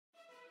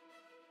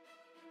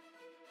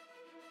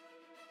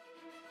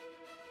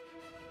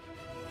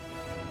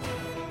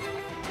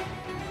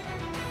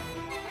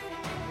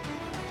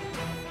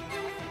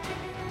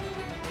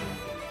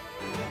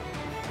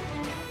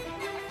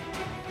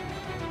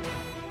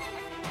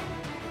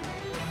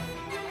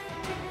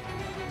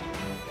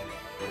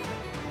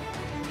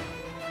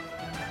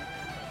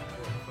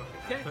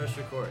Press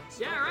record.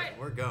 Yeah, right.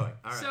 We're going.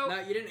 All right. So- No,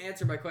 you didn't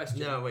answer my question.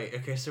 no, wait.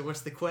 Okay, so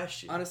what's the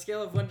question? On a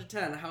scale of 1 to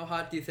 10, how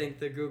hot do you think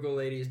the Google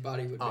lady's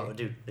body would be? Oh,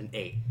 dude, an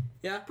 8.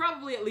 Yeah?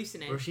 Probably at least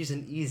an 8. Or she's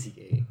an easy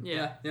 8.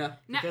 Yeah. Yeah.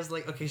 Now, Because,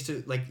 like, okay,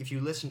 so, like, if you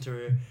listen to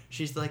her,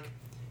 she's, like,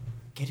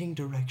 getting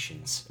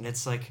directions. And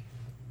it's like,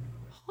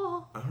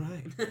 all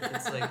right.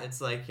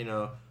 It's like, you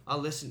know, I'll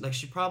listen. Like,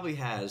 she probably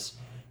has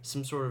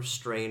some sort of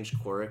strange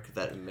quirk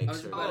that I makes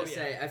was her, about like, to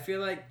say, I feel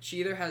like she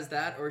either has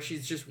that or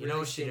she's just really you know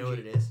what stingy. you know what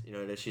it is? You know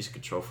what it is? She's a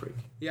control freak.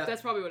 Yeah.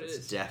 that's probably what it It's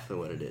is.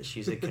 definitely what it is.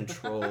 She's a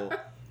control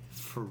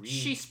freak.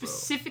 She bro.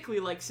 specifically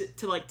likes it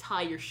to, like,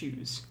 tie your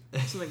shoes.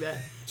 Something like that.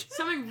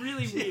 Something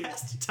really She weird.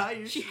 has to tie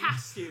your She shoes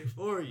has to.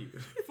 for you.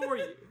 For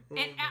you.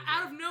 And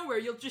out of nowhere,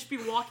 you'll just be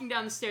walking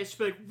down the stairs, just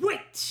be like,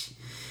 wait!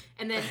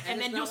 And then it's then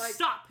not you'll like-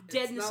 stop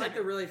dead It's in the not center. like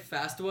the really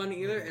fast one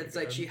either. It's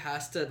like she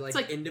has to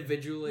like-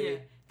 individually. Yeah.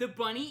 The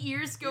bunny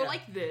ears go Yeah.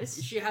 like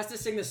this. She has to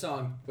sing the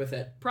song with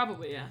it.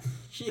 Probably, yeah.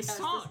 She The has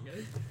to- song.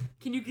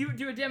 Can you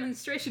do a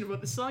demonstration of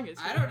what the song is?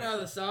 I don't know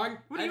the song.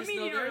 What do I you just mean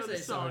know you don't know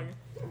there's the a song?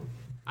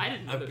 I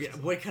didn't know this.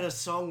 What kind of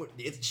song?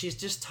 She's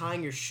just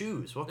tying your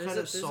shoes. What kind of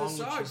There's song? a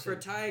song would she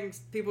for sing? tying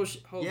people's.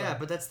 Hold Yeah, on.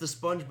 but that's the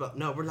SpongeBob.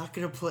 No, we're not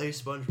gonna play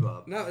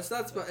SpongeBob. No, it's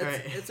not.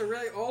 Alright. It's a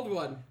really old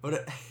one. What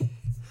a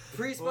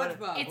Pre what a-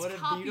 SpongeBob. It's what a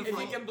copy- beautiful.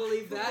 If you can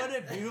believe that. What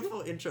a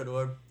beautiful intro to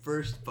our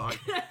first podcast.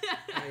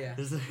 Oh, yeah.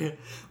 It's like,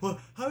 well,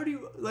 how do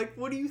you like?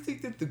 What do you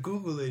think that the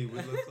Google lady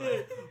would look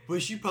like? Well,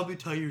 she'd probably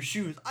tie your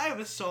shoes. I have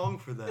a song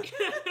for that.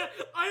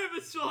 I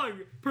have a song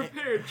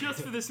prepared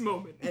just for this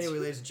moment. Anyway,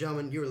 ladies and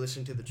gentlemen, you are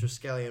listening to the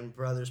Triskelion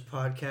Brothers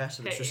podcast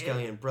of the Hey.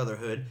 Triskelion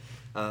Brotherhood.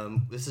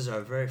 This is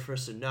our very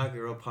first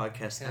inaugural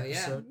podcast Hell yeah.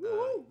 episode.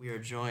 We are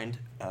joined.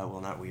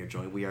 Well, not we are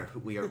joined. We are.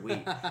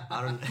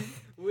 I don't.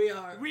 We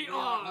are. We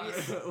are.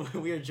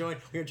 we are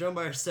joined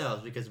by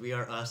ourselves because we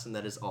are us and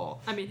that is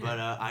all. I mean, but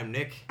I'm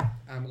Nick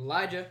I'm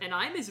Elijah. And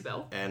I'm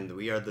Isabel. and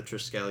we are the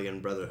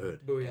Triskelion Brotherhood.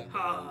 Booyah.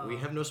 Ah. We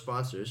have no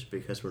sponsors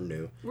because we're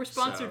new. We're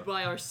sponsored So,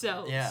 by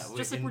ourselves. Yeah,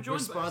 just like we're joined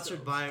by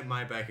sponsored ourselves. by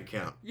my bank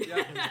account.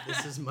 Yeah.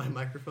 This is my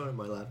microphone and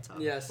my laptop.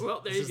 Yes.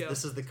 Well, there you go.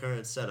 This is the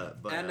current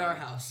setup. But, And our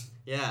house.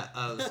 Yeah,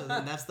 so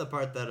then that's the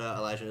part that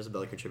Elijah and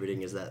Isabel are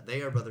contributing is that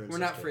they are brother and We're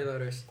sister. not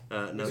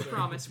freeloaders. No, We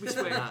promise, we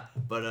swear.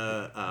 But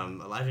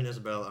Elijah and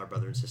Isabel are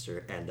brother and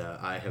sister, and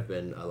I have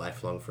been a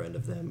lifelong friend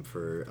of them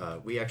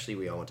for. We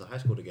all went to high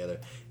school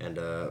together, and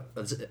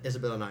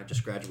Isabel and I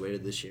just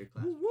graduated this year,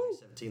 class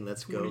of 2017.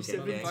 Let's go, gang,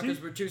 2017. gang.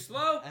 Motherfuckers, we're too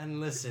slow. And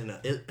listen,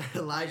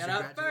 Elijah Get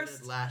out graduated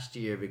first. last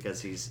year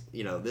because he's,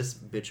 this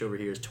bitch over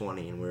here is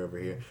 20 and we're over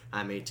here.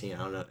 I'm 18. I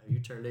don't know. Have you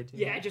turned 18?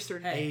 Yeah, I just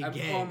heard. Hey, I'm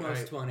gang, almost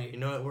alright. 20. You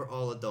know what? We're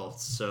all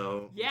adults,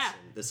 so Yeah. listen,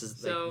 this is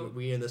So- like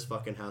we in this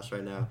fucking house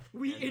right now.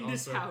 We And in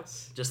this also,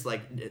 house. Just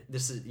like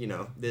this is,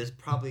 this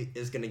probably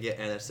is gonna get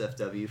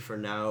NSFW for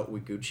now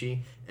with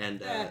Gucci,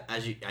 and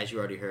as you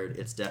already heard,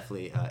 it's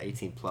definitely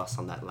 18 plus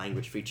on that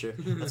language feature.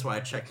 That's why I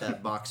checked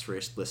that box for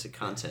explicit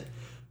content.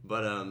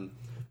 But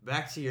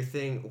back to your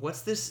thing.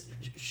 What's this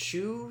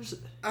shoes?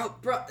 Oh,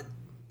 bro.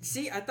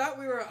 See, I thought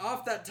we were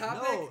off that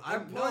topic.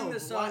 I'm pulling the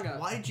song up.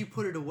 Why did you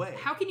put it away?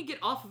 How can you get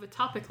off of a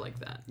topic like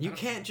that? You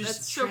can't That's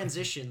just so-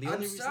 transition. The I'm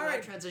only reason sorry. I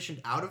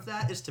transitioned out of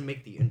that is to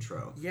make the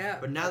intro. Yeah.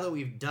 But now that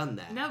we've done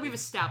that, Now that we've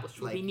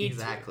established what like, we need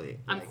exactly. to.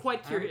 I'm Like,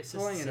 quite curious. I'm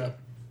as to pulling it see. up.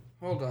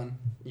 Hold on.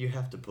 you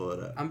have to pull it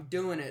up. I'm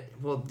doing it.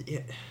 Well,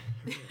 yeah,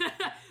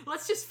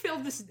 Let's just fill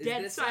this Is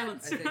dead this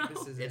silence. it? I think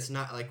this is it's it.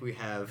 not like we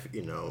have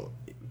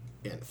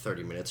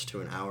 30 minutes to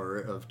an hour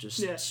of just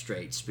Yeah.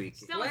 straight speaking.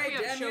 It's not like we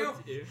Wait, have a damn show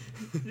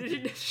to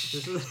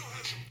do.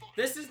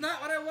 This is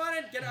not what I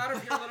wanted. Get out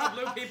of here, little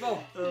blue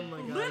people. Oh my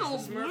god. Little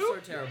Smurfs blue? are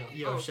terrible.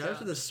 Yo, Oh, shout out God.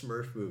 to the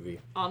Smurf movie.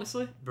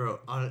 Honestly? Bro,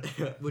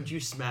 would you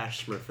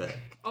smash Smurfette?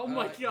 Oh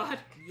my Uh, god.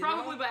 you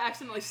Probably know- by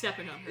accidentally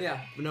stepping on her.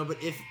 Yeah. No, but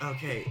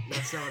okay,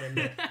 that's not what I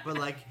meant. But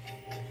like,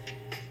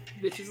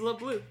 Bitches love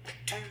blue.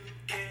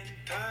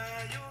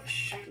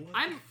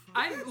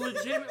 I'm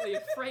legitimately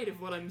afraid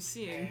of what I'm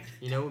seeing.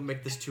 you know what would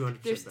make this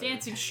 200% There's better?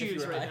 dancing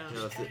shoes right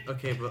right. now.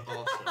 Okay, but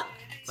also,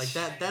 like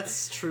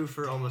that's true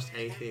for almost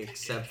anything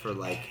except for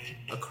like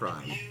a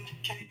crime.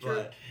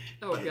 But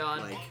Oh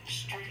god. like,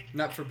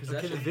 Not for okay,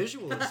 possession. the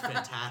visual is The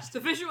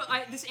fantastic. visual,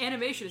 this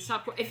animation is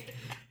top. If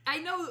I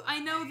know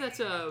that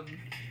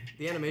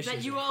The animation that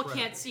is you all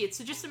incredible. can't see it,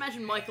 so just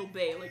imagine Michael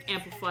Bay like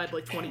amplified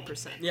like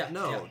 20%. Yeah.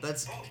 No, yeah.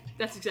 that's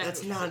That's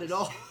exactly. what not this at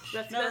all. is.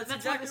 That's No, that's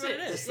that's exactly what what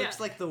it is. This Yeah. looks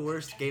like the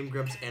worst Game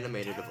Grumps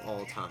animated of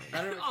all time. I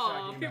don't know what Aw, you're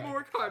talking people about.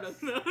 work hard on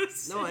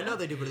those. No, I know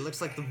they do, but it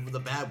looks like the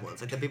bad ones,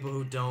 like the people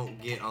who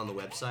don't get on the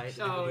website,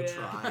 the Oh, people who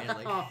yeah. try.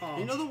 And, like,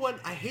 you know the one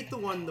I hate the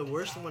one. The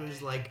worst one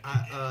is like,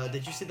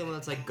 did you see the one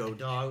that's like Go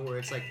Dog, where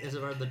it's like, is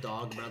it about the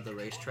dog about the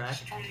racetrack?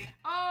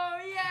 Oh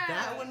yeah.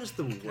 That one is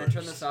the worst. Can I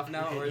turn this off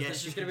now, or is Yes,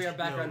 this you just gonna can- be our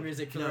background no,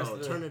 music for no, the rest of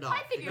the? turn it off.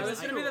 I think No, this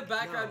is gonna be the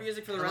background No.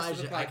 music for the rest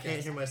Elijah, of the podcast. I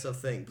can't hear myself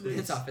think. Please.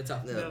 It's off. It's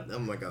off. No, No. Oh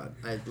my god,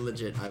 I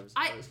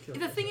was killing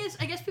The thing is,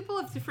 I guess people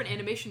have different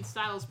animation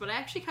styles, but I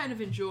actually kind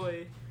of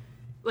enjoy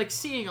like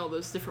seeing all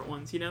those different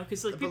ones, you know,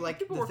 because like But people, like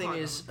people the work thing hard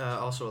is, on them.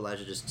 also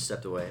Elijah just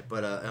stepped away.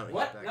 But he's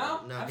What? back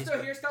No, now. I'm he's still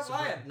back. here. Stop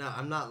lying. No,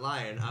 I'm not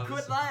lying.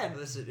 Quit lying.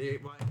 Listen,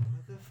 why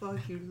the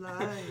fuck you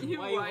lying?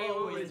 Why you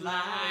always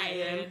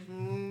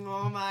lying?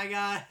 Oh my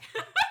god.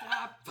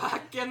 Stop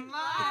fucking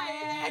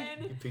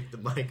lying. You peeked the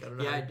mic. I don't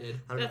know. Yeah, I did.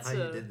 I don't know That's, how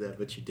you did that,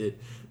 but you did.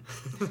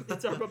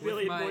 It's our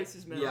Babyllian my-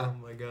 voices, man. yeah.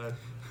 Oh my god.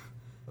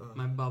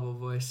 My bubble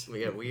voice.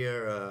 We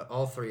are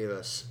all three of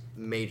us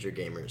major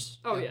gamers.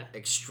 Oh yeah.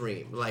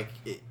 Extreme. Like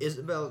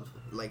Isabel,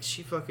 like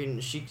she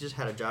just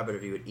had a job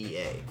interview at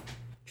EA.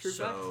 True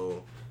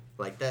So,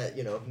 like that,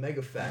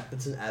 mega fact.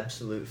 That's an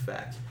absolute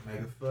fact.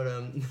 Mega. But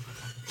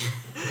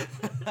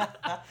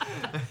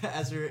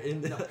as we're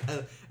in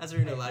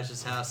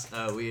Elijah's house,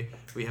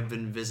 we have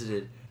been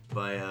visited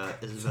by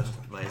Isabel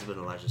and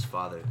Elijah's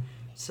father.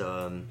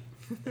 So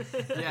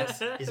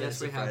Yes. he's in a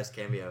surprise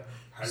cameo.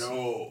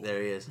 Hello.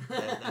 There he is.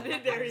 That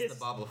There he is is. the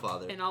Bobble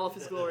father. In all of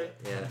his glory.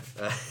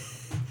 Yeah.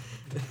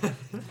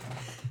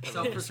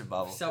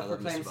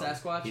 Self-proclaimed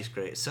Sasquatch? He's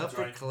great.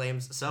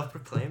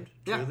 Self-proclaimed,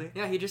 truly?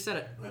 Yeah, he just said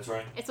it. That's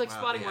right. It's like Wow,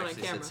 spotting he one on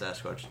actually camera. said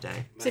Sasquatch,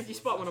 dang. Except you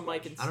spot one on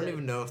mic instead. I don't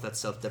even know if that's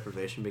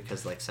self-deprivation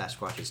because, like,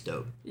 Sasquatch is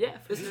dope. Yeah,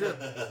 for It's sure.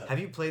 true. Have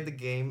you played the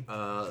game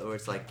where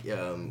it's like,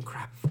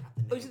 crap.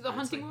 Oh, is it the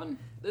hunting one?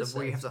 This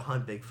Where you have to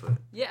hunt Bigfoot.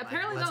 Yeah,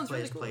 apparently like, that one's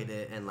really Let's cool. Plays played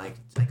it, and like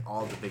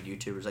all the big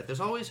YouTubers. Like, there's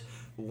always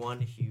one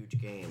huge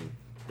game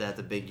that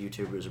the big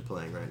YouTubers are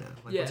playing right now.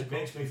 Like, Yeah. what's it It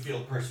makes me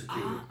feel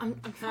persecuted. I'm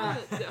trying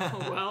to.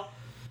 Oh, well.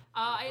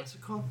 What's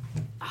it called?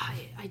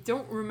 I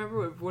don't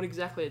remember what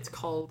exactly it's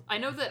called. I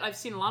know that I've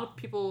seen a lot of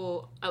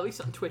people, at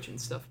least on Twitch and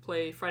stuff,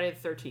 play Friday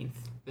the 13th.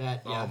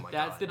 That, yeah, Oh my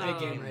that's God. the big Um,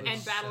 game right now.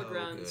 and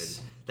Battlegrounds.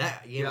 So good.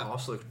 That game Yeah.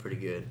 also looks pretty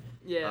good.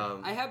 Yeah.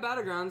 I have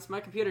Battlegrounds.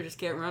 My computer just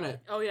can't run it.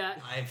 Oh, yeah.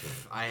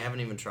 I haven't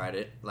even tried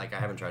it. Like, I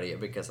haven't tried it yet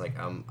because like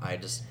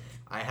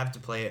I have to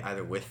play it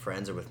either with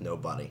friends or with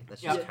nobody.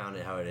 That's just Yeah. kind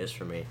of how it is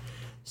for me.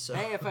 So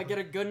Hey, if I get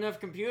a good enough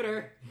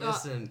computer.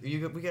 listen, we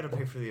gotta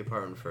pay for the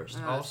apartment first.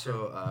 That's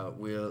Also,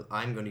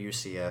 I'm going to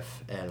UCF,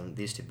 and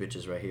these two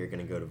bitches right here are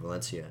going to go to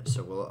Valencia.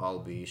 So we'll all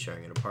be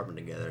sharing an apartment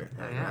together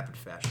in yeah. rapid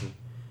fashion.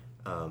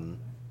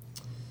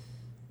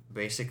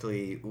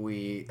 Basically,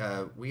 we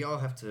all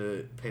have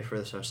to pay for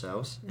this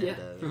ourselves. Yeah.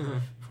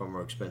 And, far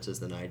more expenses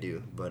than I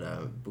do. But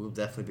we'll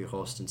definitely be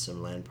hosting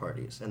some LAN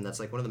parties, and that's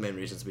like one of the main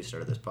reasons we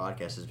started this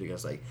podcast is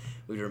because like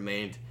we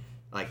remained.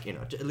 Like,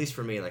 at least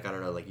for me, like, I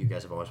don't know, like, you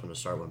guys have always wanted to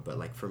start one, but,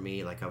 like, for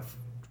me, like, I've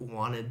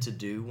wanted to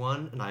do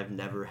one, and I've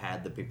never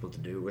had the people to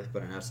do it with,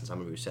 but now since I'm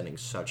going to be spending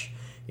such,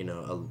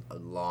 a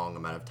long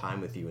amount of time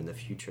with you in the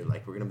future,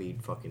 like, we're going to be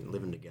fucking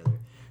living together.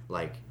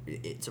 Like,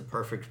 it's a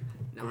perfect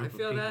No, group I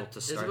feel of people that to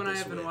is start when I this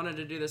have been with. wanted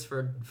to do this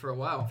for a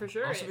while. For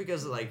sure. Also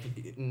because, like,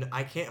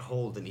 I can't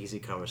hold an easy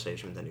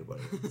conversation with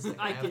anybody. It's like,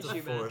 I I have get to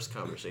you, man. force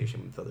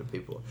conversation with other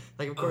people.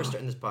 Like, of course,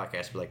 during this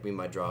podcast, like, we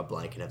might draw a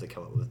blank and have to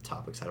come up with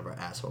topics out of our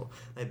asshole.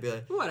 I'd be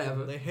like,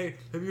 Whatever. Like, hey,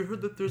 have you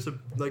heard that there's a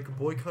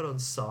boycott on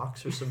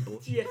socks or some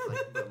bullshit? Yeah.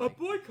 Like, but, A like,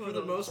 boycott for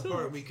the on most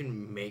part, socks. we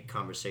can make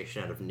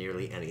conversation out of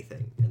nearly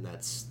anything, and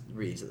that's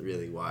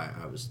really why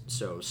I was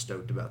so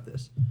stoked about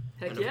this.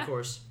 Heck and yeah. of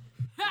course,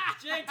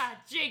 Jinx!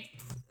 Jinx!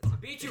 I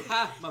beat you,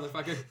 ha,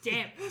 motherfucker.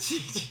 Damn.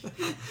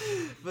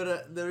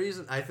 but the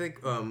reason I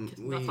think Not we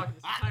fucking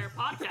this entire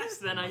podcast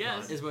then, I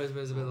guess.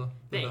 Isabel.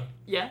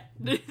 Yeah.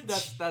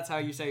 That's how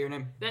you say your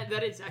name.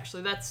 that is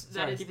actually that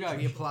Sorry, is keep the- going.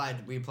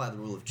 we applied the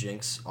rule of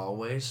jinx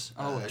always.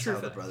 Always. That's True how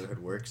the fact. brotherhood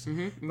works.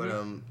 Mm-hmm,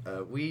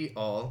 But we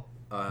all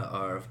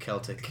are of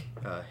Celtic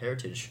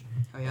heritage,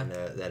 Oh, yeah. and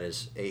that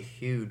is a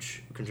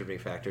huge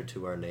contributing factor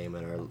to our name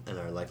and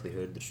our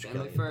likelihood, the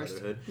Family Triskelion first.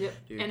 brotherhood. Yep.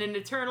 Dude. And an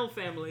eternal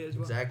family as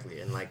well. Exactly,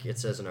 and like it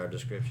says in our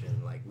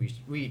description, like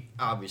we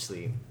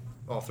obviously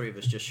all three of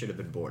us just should have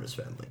been born as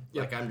family.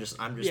 Yep. Like I'm just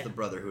Yeah. the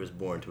brother who was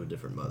born to a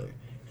different mother,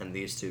 and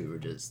these two were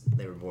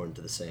they were born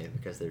to the same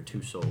because they're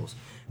two souls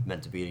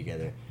meant to be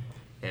together.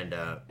 And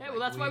Yeah, well,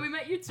 that's why we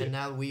met you two. And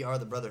now we are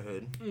the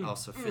brotherhood.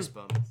 Also fist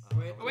bump.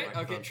 Wait, on the okay,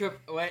 microphone. Trip.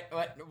 Wait,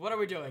 what are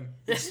we doing?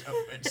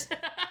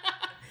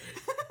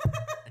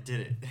 I did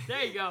it.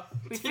 There you go.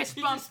 We Did fist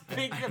you bumped. just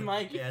speak the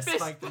mic? Yeah, Fist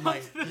spike the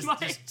bumped mic. the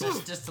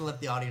mic. Just to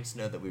let the audience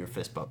know that we were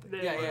fist bumping.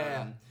 There Yeah, you go.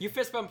 yeah. You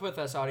fist bump with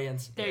us,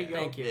 audience. There you go.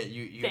 Thank you. Yeah,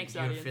 you Thanks,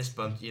 you audience. fist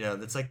bumped.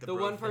 That's like the The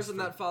bro one fist person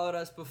thing. that followed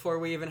us before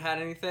we even had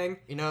anything.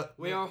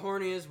 We are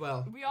horny as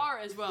well. We are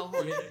as well.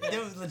 Horny.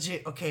 It was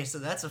legit. Okay, so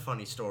that's a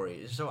funny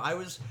story. So I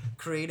was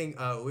creating.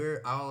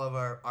 We're all of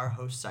our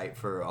host site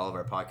for all of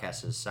our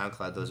podcasts is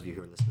SoundCloud. Those of you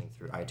who are listening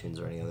through iTunes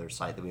or any other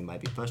site that we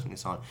might be posting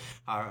this on,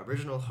 our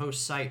original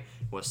host site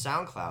was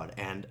SoundCloud,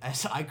 and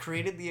as I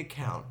created the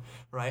account,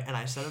 right, and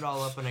I set it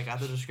all up and I got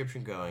the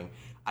description going.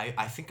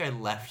 I think I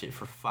left it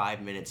for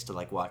 5 minutes to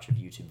like watch a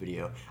YouTube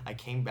video. I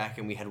came back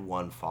and we had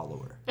 1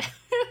 follower.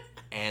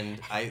 And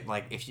I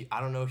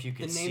don't know if you The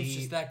could name's see.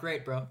 just that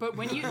great, bro. But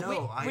when you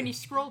No, when you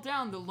scroll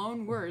down, the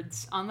lone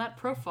words on that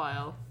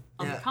profile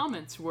on Yeah. the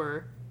comments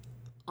were,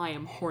 "I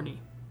am horny."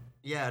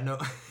 Yeah, no.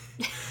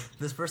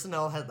 This person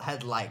all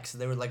had likes.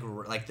 They were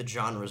like the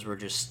genres were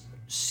just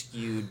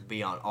skewed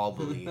beyond all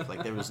belief.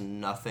 Like there was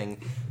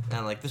nothing,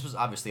 and like this was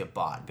obviously a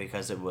bot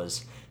because it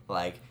was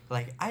like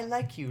I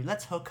like you.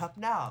 Let's hook up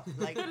now.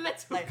 Like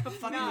Let's like hook up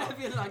fuck now.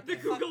 me- Like the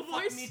Google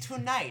fuck voice. me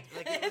tonight.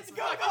 Like It's was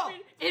Google. I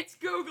mean, it's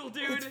Google,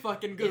 dude. It's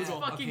fucking It's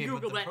Google. fucking okay,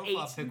 Google but that the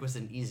profile 8. pic was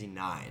an easy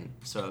 9,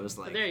 so it was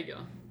like There you go.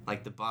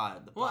 like the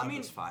bot. The Well, bot I mean,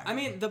 was fire.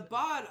 the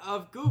bot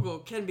of Google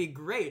can be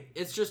great.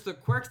 It's just the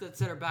quirks that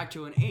set her back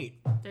to an 8.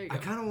 There you go. I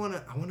kind of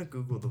wanna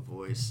Google the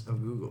voice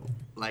of Google.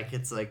 Like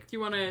it's like Do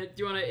you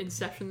wanna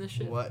inception this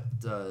shit? what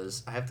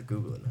does I have to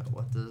Google it now?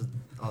 What does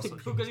also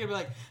Google's gonna be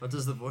like, what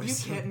does the you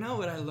voice? can't know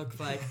what I look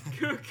like.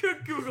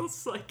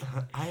 Google's like,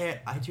 I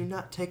do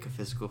not take a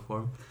physical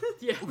form.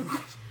 yeah.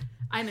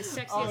 I'm a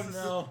sexy.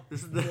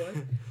 This is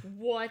the.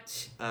 What?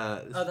 This Oh,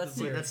 is that's the-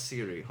 Siri. That's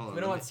Siri. Hold on.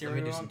 We don't let want me- Siri, Let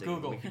me we do some want digging.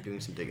 Google. We keep doing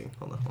some digging.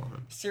 Hold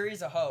on.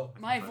 Siri's a hoe.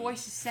 My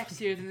voice is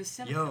sexier than the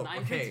silicon Yo, I'm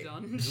okay. printed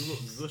on.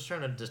 Google's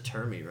trying to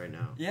deter me right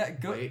now. Yeah,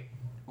 go. Wait.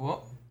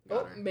 Well,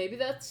 Oh, Got her. maybe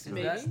that's No,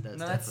 maybe. that's no,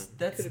 that's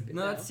Could've been-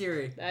 that's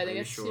Siri. I Are think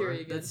you it's sure?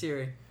 Siri again. That's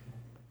Siri.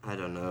 I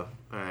don't know.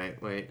 All right.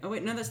 Wait. Oh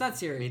wait, no, that's not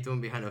Siri. Meet the one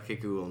behind OK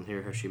Google and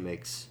hear how she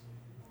makes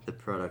the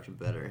product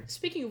better.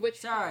 Speaking of which,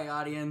 Sorry,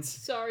 audience.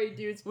 sorry,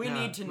 dudes. We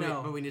need to wait,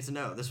 know. But we need to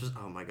know. This was.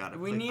 Oh my god.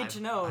 We need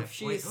to know if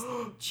she's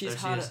There she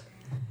hot. is.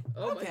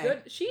 Oh Okay. my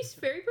god, she's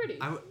very pretty.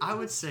 I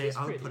would say She's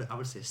I would pretty. put it. I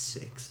would say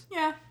 6.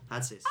 Yeah,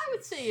 I'd say 6. I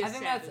would say a I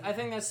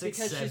think that's 6,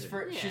 because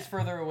 7. she's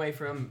further away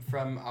from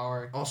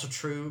our. Also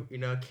true,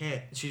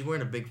 can't. She's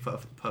wearing a big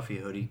puffy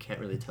hoodie. Can't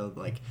really tell,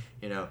 like,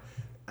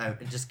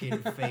 just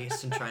getting her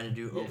face and trying to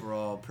do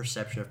overall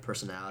perception of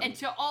personality. And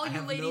to all I you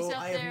have ladies no,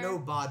 out I there, have no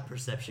bod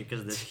perception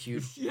because of this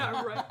huge.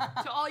 yeah, right.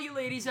 To all you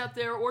ladies out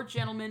there, or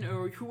gentlemen,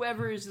 or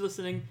whoever is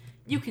listening,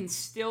 you can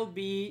still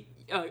be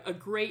a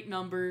great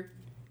number,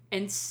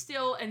 and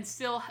still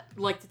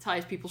like to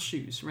tie people's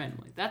shoes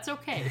randomly. That's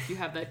okay if you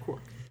have that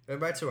quirk. Going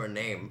back to our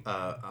name,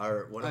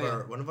 one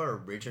of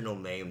our original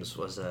names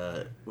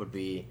would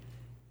be,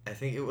 I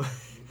think it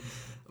was.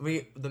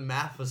 The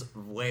math was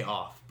way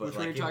off, but Which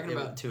one are you talking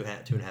about?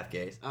 2.5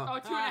 gays. Oh,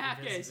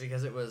 2.5 gays.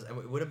 Because it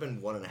would have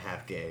been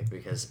 1.5 gay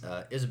because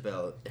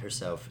Isabel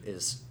herself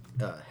is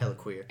hella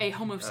queer. A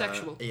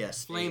homosexual.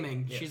 Yes.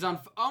 Flaming. Yeah. She's on.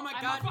 Oh my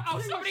I'm god. on fire. Oh,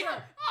 somebody! Sure.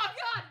 Oh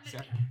god!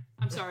 Sorry.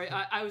 I'm sorry.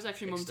 I was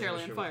actually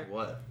momentarily on Extinguisher fire.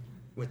 with what?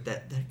 With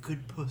that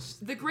good puss.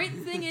 The great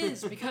thing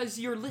is, because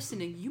you're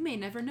listening, you may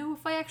never know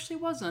if I actually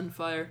was on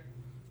fire.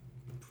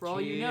 For all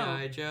you know.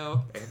 G.I.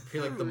 Joe. I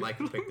feel like the mic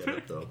would pick that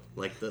up though,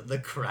 like the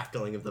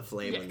crackling of the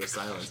flame and the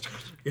silence.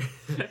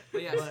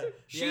 But yes, But,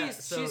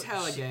 she's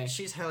hella gay.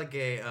 She's hella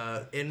gay.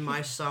 In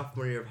my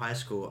sophomore year of high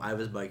school, I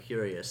was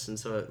bi-curious, and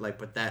so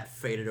but that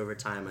faded over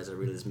time as I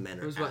realized men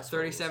are. It was what,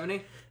 assholes.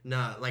 30-70?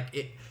 Nah, like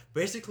it.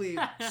 Basically,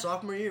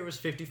 sophomore year it was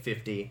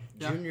 50-50.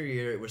 Yeah. Junior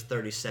year it was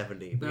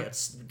 30-70. We Yeah.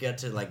 get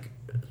to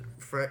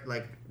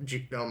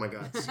oh my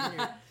god.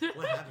 Senior,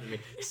 what happened to me?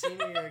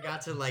 Senior year it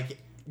got to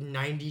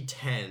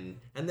 90-10,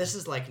 and this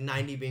is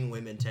 90 being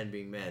women, 10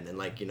 being men, and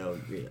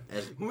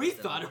as We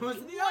thought it was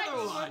the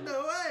other one.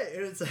 no way.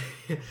 It's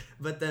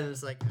but then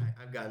it's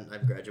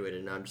I've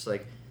graduated, and I'm just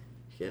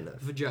yeah, no.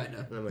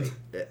 Vagina. And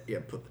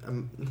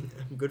I'm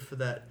I'm good for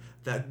that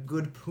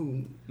good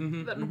poon.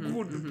 That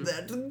good.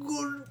 That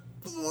good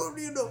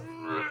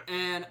poon,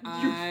 And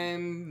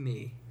I'm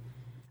me.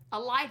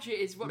 Elijah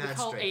is what we Mad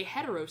call straight. a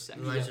heterosexual.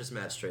 Mine's just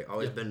mad straight.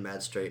 Always been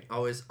mad straight.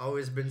 Always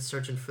been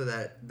searching for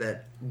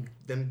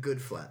them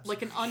good flaps.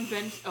 Like an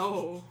unbent.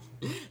 Oh.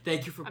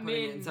 Thank you for putting it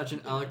in mean- such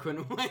an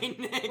eloquent way,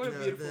 Nick. What a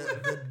No,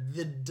 beautiful-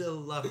 the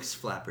deluxe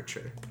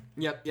flapperture.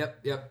 Yep.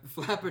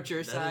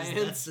 Flapperture science.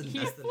 That's the He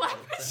name.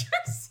 flappers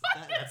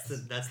your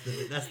That's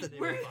the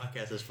name of the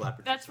podcast is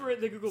flapperture. That's where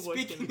the Google voice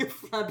Speaking came. of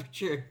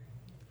flapperture.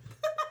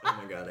 Oh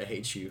my god, I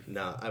hate you.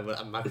 No,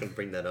 I'm not gonna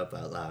bring that up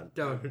out loud.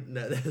 Don't.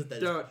 No,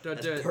 Don't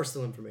that's do it.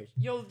 personal information.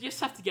 You'll just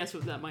have to guess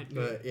what that might be.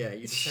 But yeah,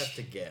 you just have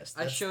to guess.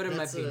 I showed him my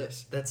that's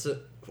penis. That's a.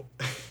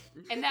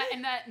 And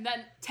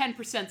that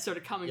 10% sort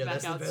of coming Yeah, back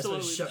that's the out best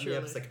way slowly to but shut me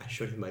up. surely. It's I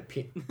showed him my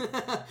penis.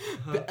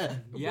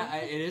 Yeah,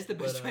 it is the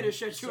best way to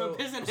shut you up,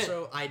 isn't it?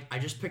 So I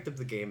just picked up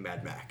the game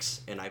Mad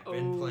Max, and I've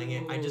been playing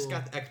it. I just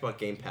got the Xbox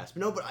Game Pass.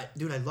 No, but I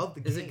love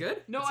the game. Is it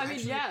good? No, It's I mean,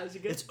 actually- yeah, it's a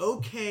good. It's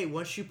okay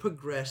once you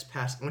progress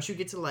once you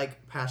get to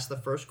past the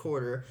first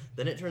quarter,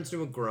 then it turns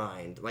to a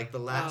grind. The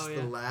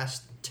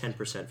last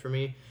 10% for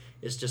me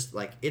is just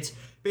it's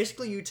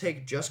basically you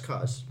take Just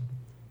Cause,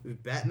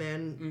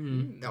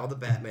 Batman, all the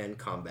Batman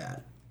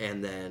combat,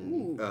 and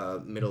then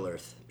Middle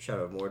Earth,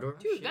 Shadow of Mordor.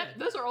 Dude,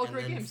 those are all and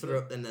great then games.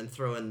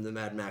 throw in the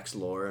Mad Max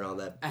lore and all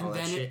that And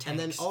then shit. it And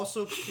then tanks.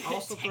 also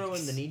throw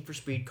in the Need for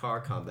Speed car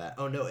combat.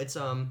 Oh no, it's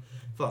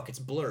it's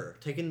Blur.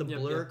 Taking the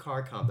Blur yep.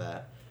 car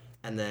combat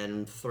and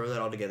then throw that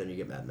all together and you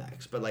get Mad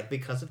Max. But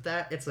because of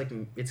that, it's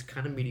it's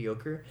kind of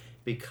mediocre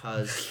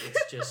because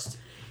it's just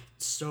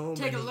so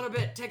Take many. a little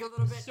bit. So take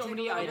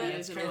many a little bit.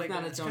 ideas It's and not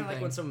It's its kind own of like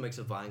thing. when someone makes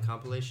a Vine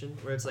compilation,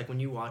 where it's when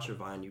you watch a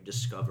Vine, you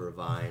discover a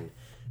Vine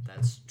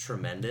that's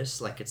tremendous.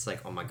 It's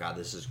oh my god,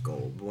 this is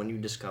gold. But when you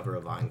discover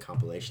a Vine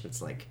compilation,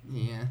 it's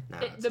Yeah. nah,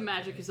 The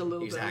magic is a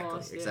little bit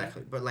lost.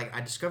 Exactly. But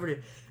I discovered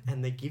it,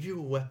 and they give you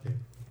a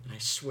weapon I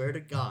swear to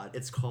God,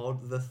 it's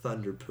called the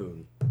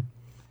Thunderpoon.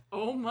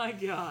 Oh my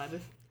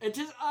god. It's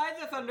his eye,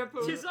 the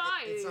Thunderpoon. His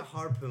eye. It's a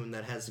harpoon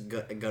that has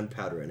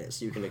gunpowder in it,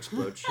 so you can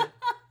explode shit.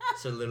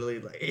 So literally,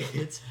 like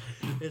it's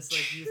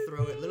like you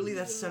throw it. Literally,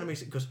 that sound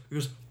makes it goes.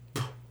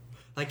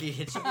 Like it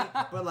hits you,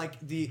 but like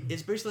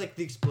it's basically like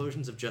the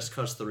explosions of Just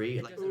Cause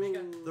 3. Like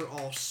they're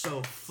all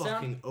so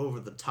fucking over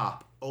the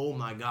top. Oh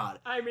my god!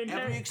 I mean,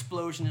 every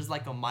explosion is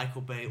like a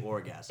Michael Bay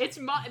orgasm. It's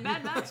Mad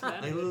Max,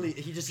 man. Like literally,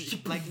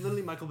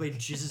 literally Michael Bay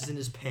jizzes in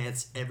his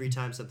pants every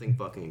time something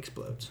fucking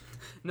explodes.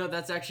 No,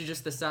 that's actually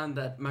just the sound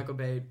that Michael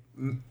Bay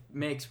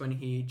makes when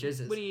he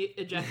jizzes. When he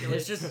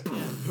ejaculates. It's just.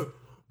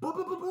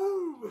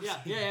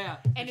 Yeah.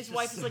 And his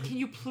wife is like, "Can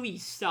you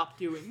please stop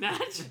doing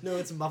that?" No,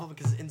 it's muffled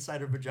because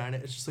inside her vagina,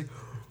 it's just like.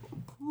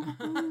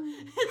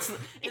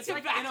 It's a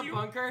like vacuum. in a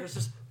bunker. It's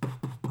just.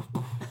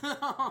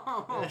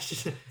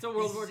 It's a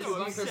World War II so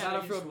bunker, upsetting.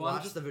 Battlefield 1.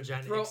 Watch Just the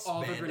vagina throw expand.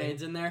 all the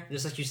grenades in there.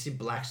 Just like you see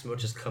black smoke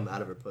just come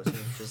out of her pussy.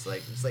 It's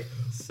like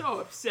So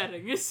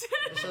upsetting. it's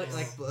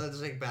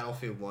like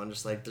Battlefield 1,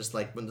 just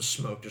like when the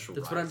smoke just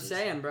rises. That's what I'm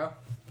saying, bro.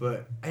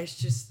 But it's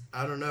just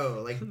I don't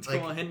know, like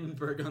Go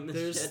Hindenburg on this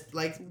there's shit.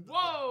 like Whoa!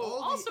 all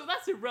the- Also,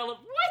 that's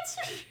irrelevant.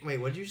 What? Wait,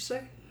 what did you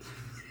say?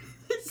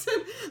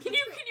 Can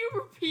you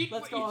repeat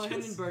Let's what go you on just...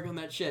 Hindenburg on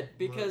that shit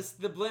because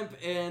the blimp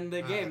in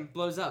the game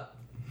blows up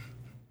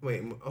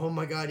Wait, oh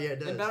my god, yeah, it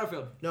does. in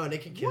Battlefield. No, and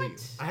it can kill you.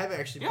 What? I haven't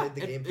actually Yeah, played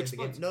the it game. Played the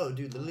game. explodes. No,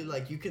 dude, literally,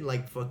 like you can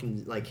like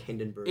fucking like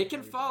Hindenburg. It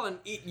can fall and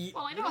eat you.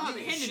 Well, I know how the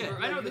literally Hindenburg.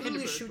 shit. I know Like, the literally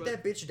Hindenburg. shoot but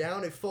that bitch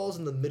down. It falls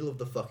in the middle of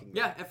the fucking.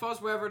 Yeah, it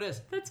falls wherever it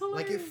is. That's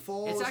hilarious. Like it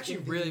falls. It's actually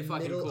in the really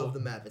fucking middle cool. of the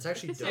map. It's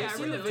actually dope. Yeah, Have I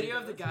you seen the really video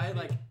of the guy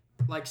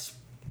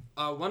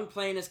one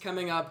plane is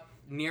coming up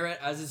near it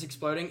as it's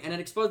exploding and it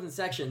explodes in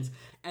sections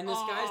and this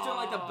guy's doing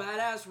like the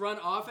badass run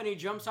off and he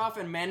jumps off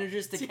and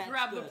manages to catch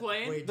grab the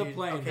plane. Wait, the dude,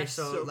 plane. Okay, That's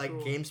so so like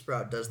cool.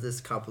 GameSprout does this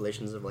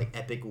compilations of like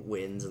epic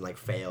wins and like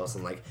fails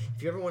and like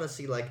if you ever want to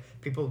see like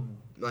people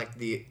like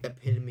the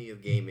epitome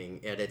of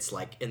gaming and it's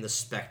like in the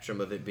spectrum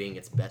of it being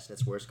its best and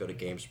its worst, go to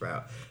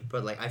GameSprout.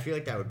 But like I feel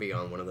like that would be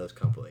on one of those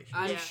compilations.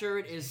 I'm Yeah. sure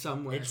it is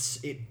somewhere.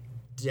 It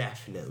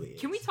definitely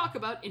is. Can we talk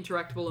about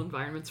interactable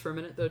environments for a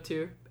minute, though,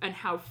 too? And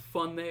how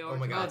fun they are Oh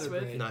my to god, mess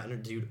with?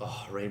 not dude.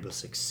 Oh, Rainbow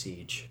Six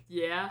Siege.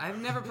 Yeah.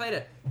 I've never played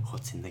it.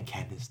 What's in the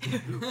canister?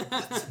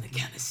 What's in the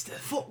canister?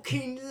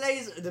 Fucking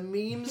laser. The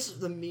memes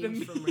from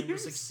Rainbow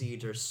memes. Six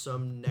Siege are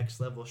some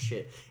next level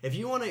shit. If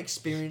you want to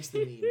experience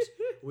the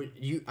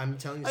memes, I'm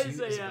telling I you,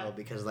 say, Isabel, yeah.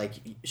 because like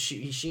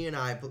she and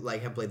I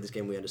like have played this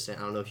game. We understand.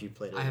 I don't know if you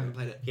played it. I haven't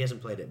played it. He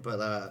hasn't played it,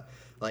 but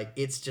like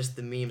it's just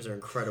the memes are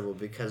incredible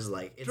because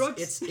like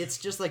it's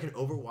just like an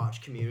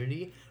Overwatch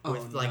community Oh,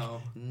 with like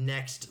no.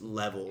 next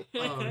level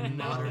Oh,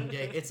 modern no.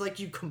 day. It's like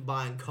you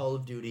combine Call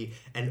of Duty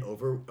and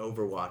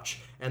Overwatch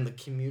and the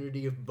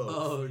community of both,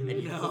 Oh, and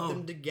you no. put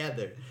them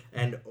together,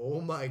 and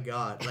oh my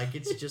god, like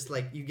it's just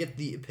like you get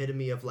the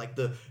epitome of like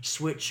the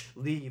switch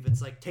leave.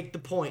 It's like take the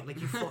point, like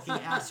you fucking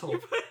asshole.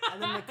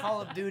 And then the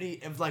Call of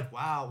Duty of like,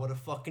 wow, what a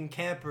fucking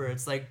camper.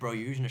 It's like, bro,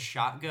 you're using a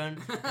shotgun.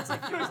 It's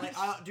like,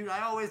 dude,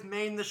 I always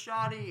main the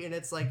shoddy, and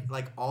it's like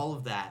all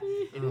of that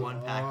in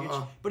one package.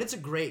 But it's a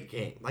great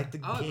game. Like the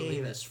I would believe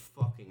game it. is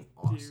fucking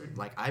awesome. Dude.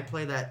 Like I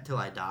play that till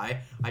I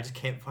die. I just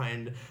can't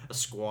find a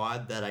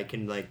squad that I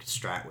can like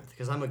strat with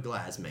because I'm a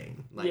Glass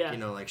main. Like Yeah. you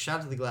know, like shout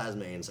out to the Glass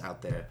mains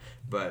out there,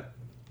 but.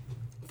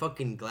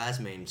 Fucking Glass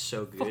main's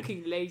so good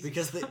Fucking lazy.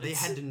 because they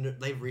had to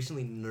they've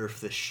recently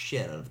nerfed the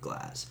shit out of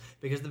Glass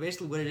because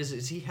basically what it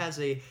is he has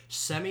a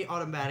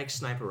semi-automatic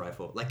sniper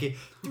rifle like a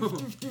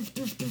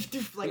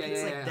like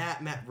it's like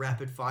that map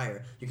rapid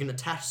fire. You can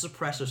attach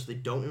suppressors so they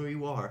don't know where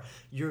you are.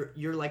 Your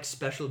like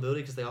special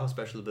ability because they all have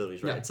special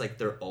abilities, right? Yeah. It's like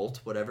their ult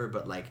whatever,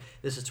 but like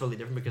this is totally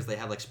different because they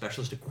have like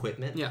specialist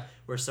equipment. Yeah.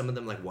 Where some of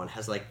them like one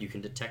has like you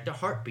can detect a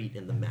heartbeat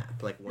in the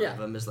map. Like one Yeah. of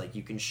them is like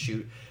you can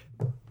shoot.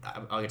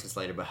 I'll get to this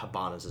later, but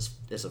Habanas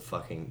is a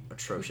fucking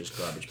atrocious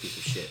garbage piece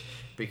of shit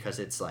because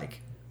it's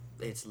like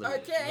it's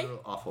literally, literally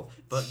awful.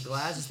 But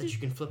Glass is that you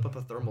can flip up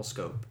a thermal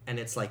scope and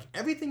it's like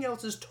everything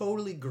else is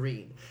totally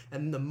green,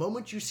 and the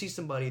moment you see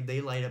somebody,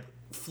 they light up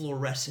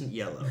fluorescent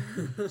yellow.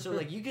 So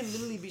like you can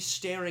literally be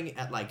staring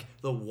at like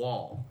the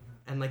wall.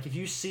 And like if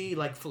you see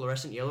like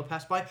fluorescent yellow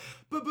pass by,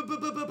 boom, boom, boom,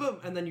 boom, boom, boom,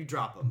 and then you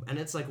drop them, and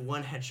it's like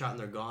one headshot and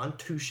they're gone,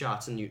 two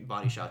shots and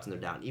body shots and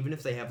they're down, even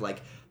if they have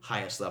like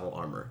highest level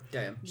armor.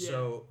 Damn.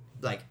 So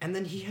like, and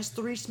then he has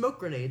 3 smoke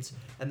grenades,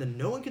 and then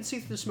no one can see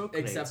through the smoke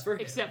grenades.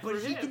 Except for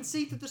But he him. can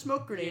see through the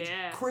smoke grenades,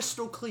 Yeah.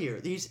 crystal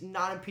clear. He's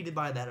not impeded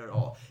by that at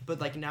all.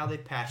 But like now they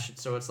patched it,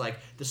 so it's like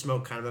the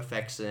smoke kind of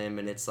affects him,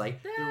 and it's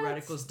like the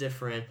reticle's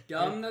different.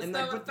 Dumb, that's and,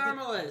 not like, what but-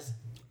 thermal is.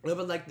 no,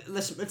 but like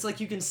it's like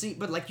you can see,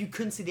 but like you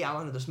couldn't see the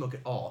outline of the smoke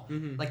at all.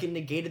 Mm-hmm. Like it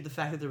negated the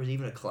fact that there was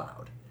even a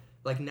cloud.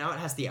 Like now it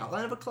has the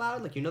outline of a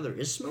cloud. Like you know there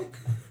is smoke,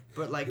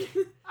 But like,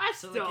 That's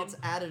so dumb. like it's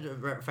added a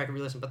effect of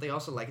realism, but they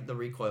also like the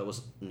recoil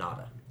was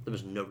nada. There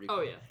was no recoil.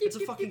 Oh, yeah. It's a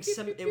fucking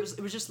it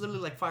was just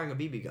literally like firing a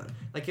BB gun.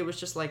 Like it was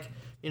just like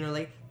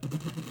like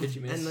Did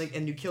you miss?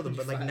 and you killed them,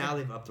 but like Fire. now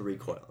they've upped the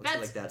recoil. And so,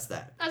 like that's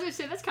that. As I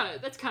say, that's kind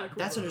of cool.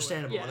 That's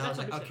understandable. Yeah, and I was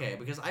that's like, okay,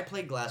 because I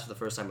played Glass for the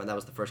first time, and that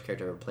was the first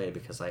character I ever played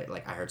because I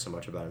heard so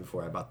much about it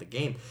before I bought the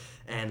game,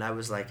 and I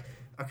was like,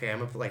 okay,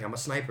 I'm a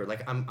sniper.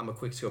 Like I'm a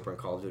quick scoper in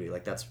Call of Duty.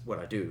 Like that's what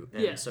I do.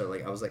 And Yeah. so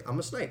like I was like, I'm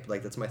a sniper.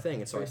 Like that's my thing.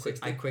 And so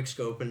I quick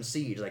scope and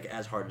siege. Like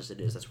as hard as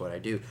it is, that's what I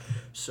do.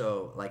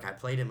 So like I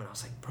played him and I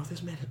was like, bro,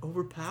 this man is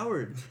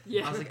overpowered.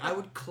 Yeah. I was like, I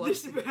would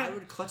clutch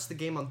the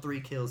game on 3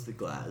 kills to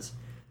Glass.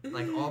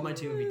 Like all my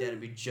team would be dead.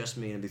 It'd be just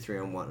me and it'd be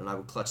 3-on-1, and I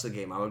would clutch the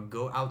game. I would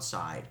go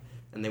outside.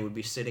 And they would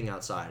be sitting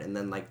outside, and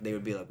then like they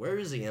would be like, "Where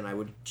is he?" And I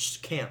would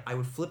just camp. I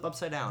would flip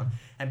upside down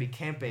and be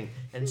camping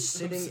and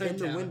sitting Upside in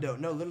the down. window.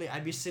 No, literally,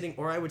 I'd be sitting,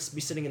 or I would be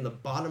sitting in the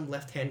bottom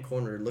left-hand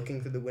corner,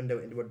 looking through the window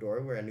into a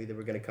door where I knew they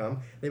were gonna come.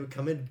 They would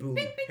come in, boom,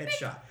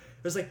 headshot.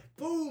 It was like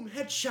boom,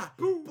 headshot,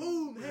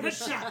 boom,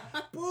 headshot,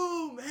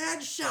 boom,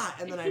 headshot,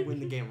 and then I'd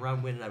win the game.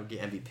 Round win, and I would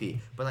get MVP.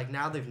 But like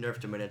now they've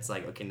nerfed him, and it's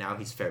like okay, now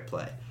he's fair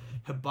play.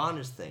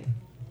 Hibana's thing.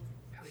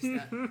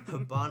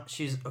 Habana,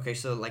 she's okay.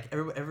 So like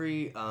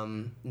every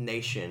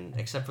nation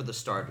except for the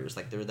starters,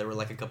 like there were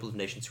like a couple of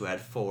nations who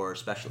had 4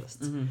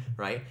 specialists,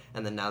 right?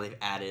 And then now they've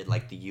added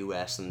like the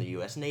U.S. and the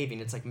U.S. Navy,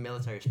 and it's like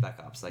military spec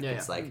ops. Like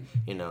it's like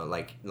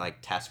like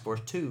Task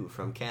Force 2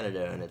 from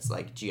Canada, and it's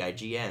like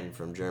GIGN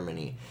from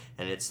Germany,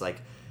 and it's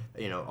like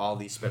all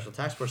these special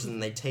task forces,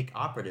 and they take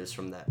operatives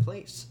from that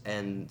place,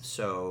 and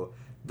so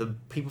the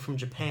people from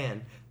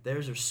Japan,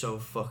 theirs are so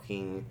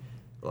fucking.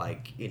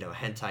 Like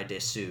hentai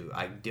desu.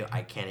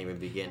 I can't even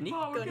begin.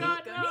 Oh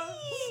god, no!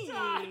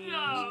 Stop,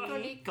 no!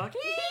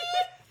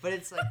 But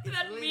it's like it's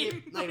That literally,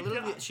 meme, like my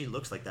literally, God. she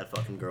looks like that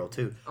fucking girl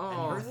too.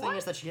 Oh, and her thing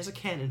is that she has a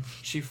cannon.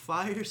 She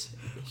fires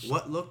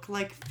what look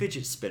like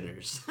fidget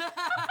spinners.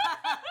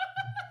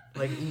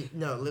 Like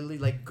no, literally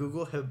like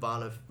Google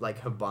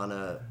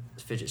Hibana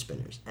fidget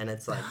spinners, and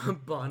it's like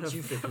Hibana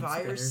you fidget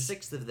fire spinners.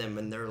 6 of them,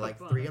 and they're like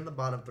Hibana. 3 on the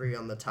bottom, 3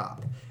 on the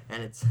top,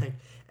 and it's like,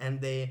 and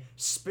they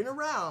spin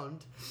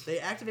around. They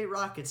activate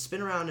rockets,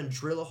 spin around, and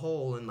drill a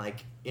hole in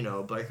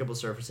breakable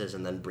surfaces,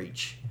 and then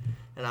breach.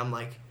 And I'm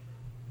like,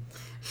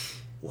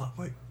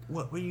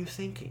 what were you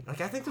thinking?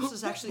 Like I think this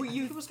is actually I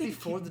think it was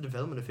before the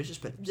development of fidget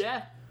spinners.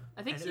 Yeah,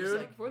 I think And so. it was Like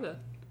like- before that.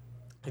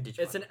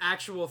 It's an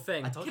actual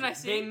thing. I told Can you. I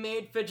see? They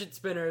made fidget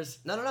spinners.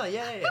 No,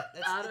 yeah.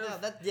 That's, Out no,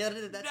 of- that's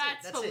it.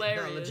 That's No,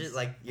 hilarious.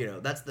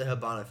 legit, that's the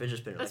Hibana fidget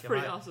spinner. That's like,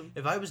 pretty if awesome.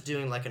 If I was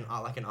doing like an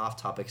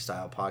off-topic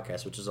style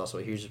podcast, which is also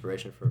a huge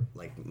inspiration for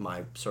like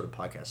my sort of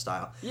podcast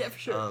style. Yeah, for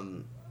sure.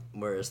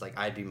 Whereas like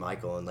I'd be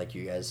Michael and like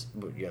you guys,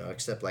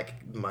 except like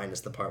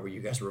minus the part where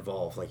you guys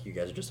revolve, like you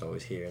guys are just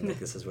always here and like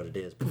this is what it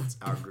is, but it's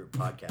our group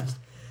podcast.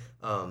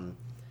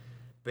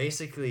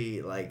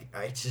 Basically, like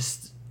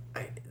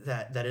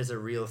that is a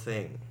real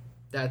thing.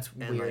 That's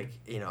And weird.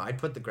 like I'd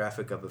put the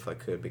graphic up if I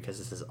could because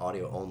this is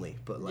audio only.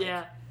 But like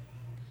yeah.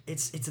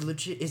 it's a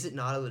legit. Is it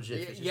not a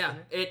legit? fidget Yeah,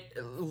 spinner? it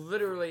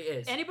literally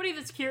is. Anybody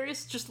that's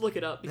curious, just look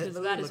it up because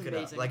Literally that is look it up.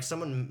 amazing. Like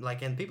someone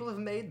and people have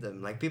made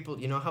them. Like people,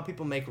 how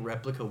people make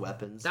replica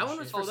weapons. That and one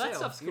was shit. for Oh, that sale.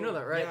 stuff's You know cool.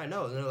 that, right? Yeah, I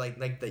know. They're like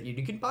that.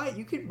 You can buy.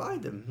 You can buy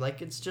them.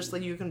 Like it's just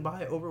like you can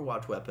buy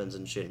Overwatch weapons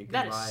and shit. You can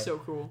that is buy. so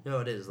cool. No,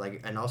 it is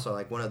like, and also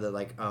like one of the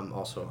like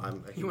also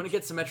I'm. You want to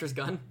get Symmetra's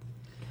gun?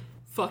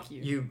 Fuck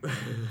you. you.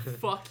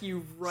 Fuck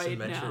you right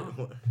now.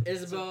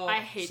 Isabel. I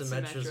hate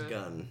Symmetra's Symmetra.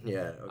 gun.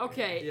 Yeah.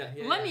 Okay, Yeah, let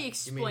yeah. me You mean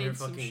explain her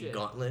some fucking shit.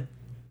 gauntlet?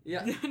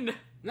 Yeah. No,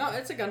 No,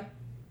 it's a gun.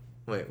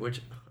 Wait,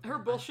 which? her I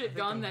bullshit think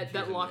gun I'm that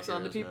confusing locks my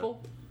onto heroes now.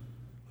 people.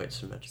 Wait,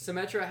 Symmetra.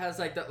 Symmetra has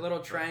like that little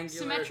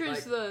triangular. Symmetra's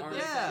like, the- arm.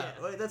 Yeah, Yeah.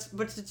 well,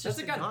 but it's just That's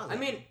a gun. gauntlet.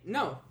 I mean,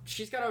 no,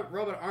 she's got a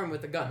robot arm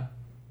with a gun.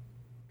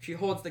 She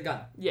holds the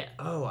gun. Yeah.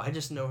 Oh, I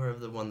just know her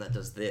of the one that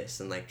does this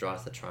and like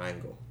draws the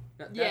triangle.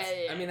 Yeah, That's-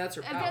 yeah. I mean, that's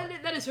her And power.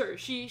 that is her.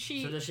 She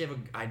So does she have a?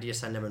 I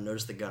guess I never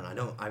noticed the gun.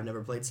 I've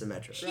never played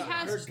Symmetra. she Bro,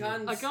 has her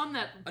gun's a gun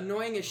that.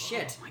 annoying as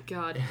shit. Oh my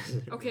god.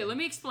 Okay, let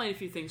me explain a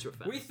few things real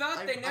fast. We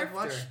thought they nerfed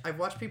her. I've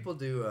watched people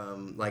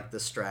do like the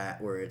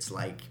strat where it's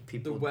like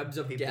people The webs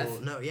of people,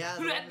 death? No, yeah,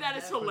 the That- webs of that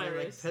is death where they,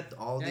 hilarious. Like, put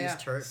all Yeah, these yeah.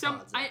 turret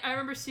pods. I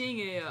remember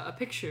seeing a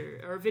picture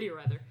or a video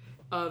rather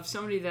of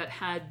somebody that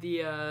had the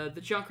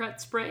Junkrat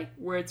spray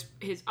where it's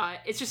his eye.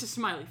 It's just a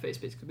smiley face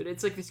basically, but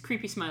it's like this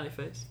creepy smiley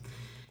face,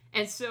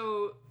 and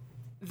so.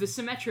 The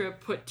Symmetra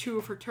put 2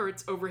 of her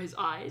turrets over his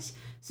eyes,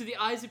 so the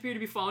eyes appear to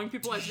be following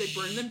people as they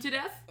burn them to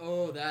death.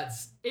 Oh,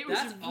 that's Really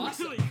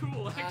awesome.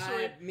 cool,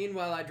 actually.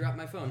 Meanwhile, I dropped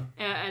my phone.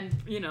 And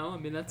I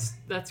mean,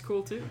 that's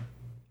cool too.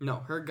 No,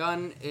 her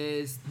gun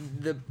is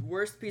the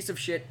worst piece of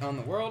shit on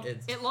the world.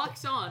 It's It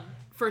locks on,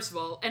 first of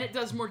all, and it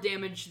does more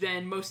damage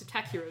than most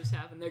attack heroes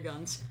have in their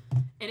guns,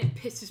 and it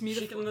pisses me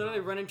She the can fuck literally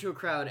run into a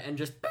crowd and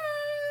just.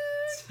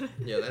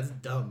 yeah, that's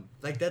dumb.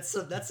 Like that's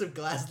some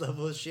Glass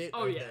level shit.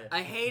 Oh, right yeah. there.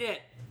 I hate it.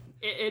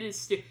 It is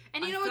stupid.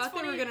 And you know I what's thought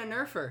funny? they were gonna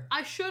nerf her.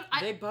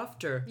 They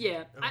buffed her.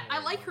 Yeah, Oh I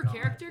like my her God.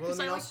 character Well, because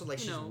I mean, I like also like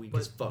you she's know. weak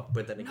as fuck,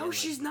 but then again, No, like,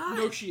 she's not.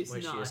 No, she is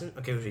Wait, not. she isn't?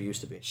 Okay, well, she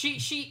used to be.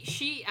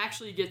 She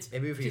actually gets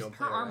Maybe if you 'cause don't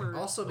her play armor.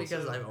 Also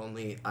because I'm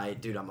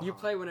a You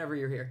play whenever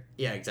you're here.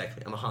 Yeah,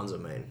 exactly. I'm a Hanzo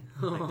main.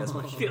 Like, that's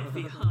my shit.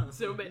 filthy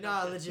Hanzo, but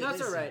No, legit. No, it's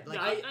listen, alright.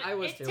 Like, I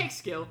was it too. takes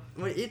skill.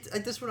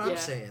 that's what I'm Yeah.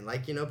 saying.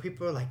 Like, you know,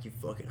 people are like, you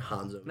fucking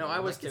Hanzo. No, man. I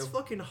was like, It's too.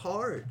 fucking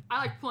hard. I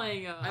like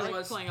playing. I like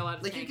was- playing a lot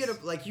of Like you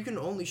tanks. you can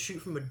only shoot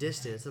from a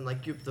distance, and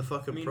like you the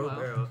fucking pro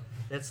Meanwhile- arrow.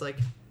 It's like,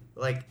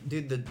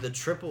 dude, the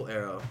triple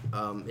arrow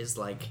is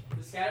like,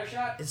 The scatter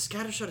shot.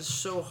 scatter shot is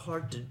so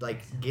hard to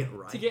like get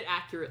right to get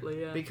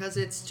accurately. Yeah. because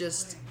it's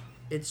just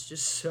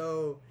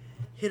so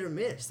hit or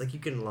miss. Like you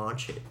can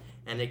launch it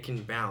and it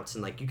can bounce,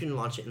 and like you can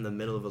launch it in the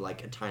middle of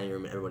a tiny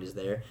room and everybody's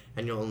there,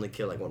 and you'll only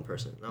kill like one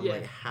person. And I'm Yeah.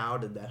 like, how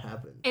did that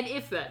happen? And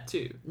if that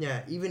too.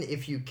 Yeah, even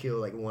if you kill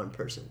like one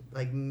person,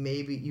 like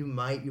maybe you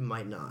might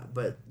not,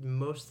 but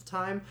most of the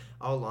time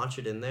I'll launch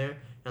it in there,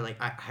 and like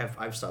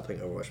I've stopped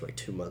playing Overwatch for like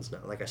 2 months now.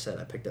 Like I said,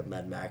 I picked up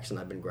Mad Max and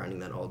I've been grinding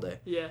that all day.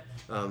 Yeah.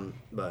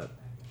 But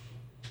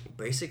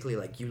basically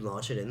like you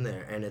launch it in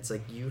there, and it's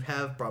like you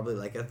have probably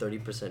like a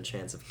 30%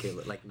 chance of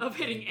Of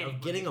hitting anybody.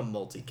 getting a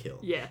multi kill.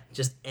 Yeah.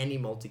 Just any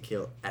multi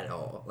kill at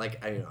all.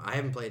 Like I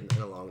haven't played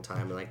in a long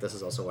time, and like this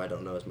is also why I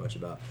don't know as much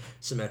about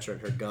Symmetra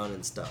and her gun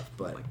and stuff.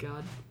 But Oh my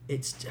god.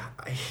 it's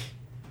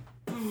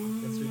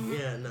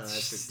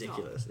that's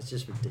ridiculous. It's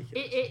just ridiculous.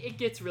 It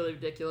gets really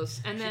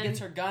ridiculous, and She then gets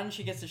her gun.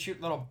 She gets to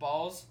shoot little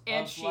balls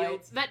and of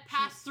shields light. that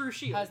pass through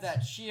shields. Has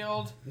that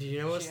shield. Do you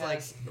know what's She like?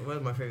 has- One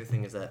of my favorite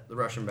thing is that the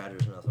Russian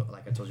Badger's another.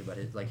 Like I told you about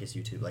his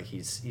YouTube. Like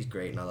he's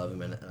great, and I love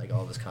him, and like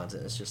all of his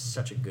content is just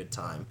such a good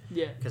time.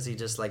 Yeah. Because he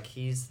just like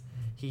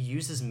he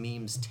uses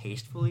memes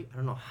tastefully. I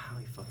don't know how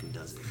he fucking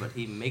does it, but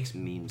he makes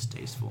memes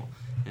tasteful,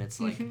 and it's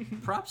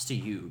like props to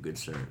you, good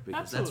sir,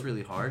 because that's Absolutely.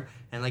 really hard.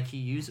 And like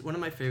one of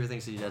my favorite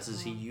things that he does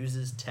is he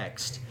uses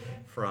text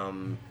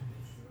from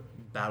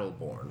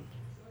Battleborn,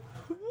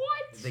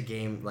 What? the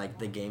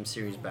game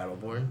series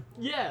Battleborn.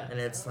 Yeah. And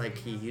it's like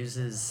he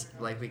uses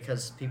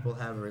because people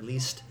have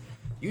released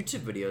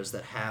YouTube videos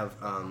that have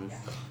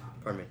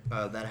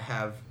that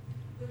have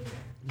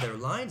their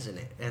lines in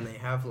it, and they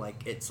have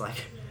it's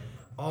like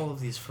all of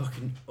these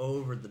fucking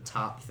over the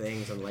top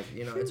things, and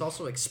it's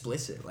also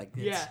explicit.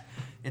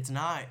 It's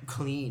not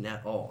clean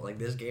at all. Like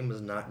this game was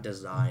not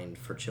designed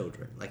for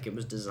children. Like it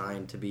was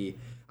designed to be.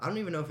 I don't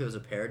even know if it was a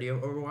parody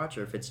of Overwatch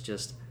or if it's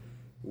just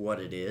what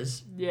it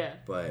is. Yeah.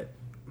 But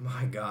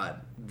my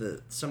God,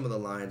 some of the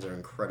lines are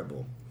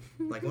incredible.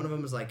 Like one of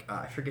them is like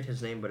I forget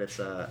his name, but it's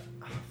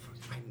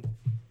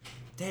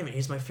damn it,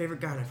 he's my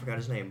favorite guy and I forgot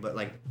his name. But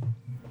like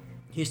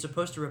he's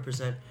supposed to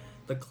represent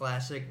the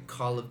classic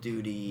Call of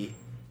Duty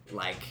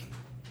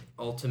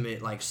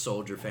ultimate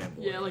soldier fanboy.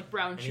 Yeah, like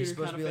brown And he's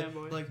shooter supposed kind to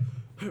of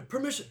be fanboy.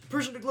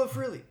 permission to glow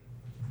freely.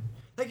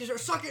 Like you start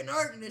sucking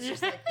art, and it's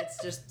just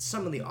it's just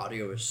some of the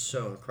audio is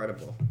so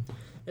incredible.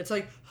 It's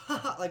like ha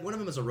ha, like one of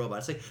them is a robot.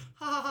 It's like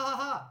ha ha ha ha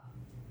ha,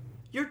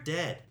 you're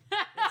dead.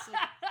 It's like,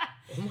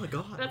 oh my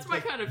God. That's my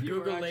kind of humor.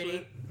 Google actually.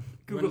 lady.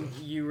 Google. When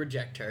you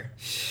reject her.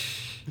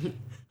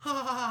 ha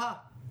ha ha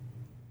ha.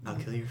 I'll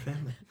kill your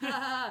family.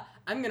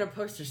 I'm gonna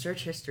post her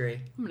search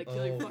history. I'm gonna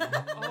kill you.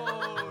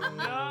 Oh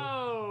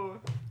no!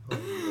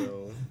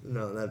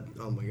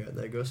 Oh my God,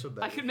 that goes so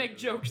bad. I could make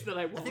jokes that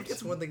I I won't. think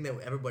it's one thing that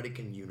everybody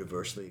can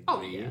universally agree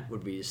Oh, yeah.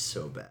 would be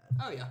so bad.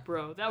 Oh yeah.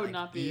 Bro, that would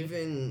not be.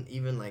 even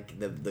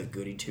the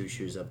goody two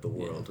shoes of the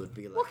world would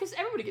be like. Well, because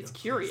everybody gets No,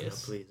 please,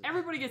 curious. no, please.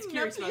 Everybody gets No,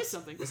 curious about please.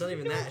 something. It's not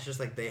even that. It's just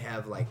like they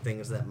have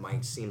things that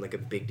might seem like a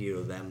big deal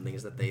to them,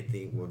 things that they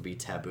think would be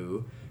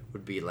taboo,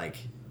 would be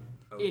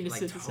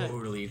Innocent as heck.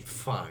 totally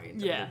fine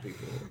to Yeah. other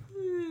people.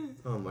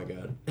 Oh my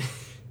God.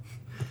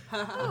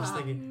 I was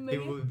thinking man.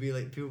 people would be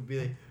like,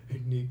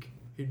 hey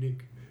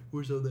Nick,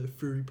 where's all that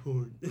furry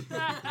porn?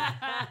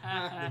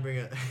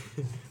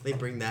 they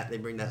bring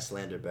that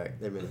slander back.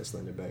 They bring that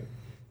slander back.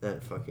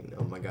 That fucking,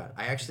 oh my God.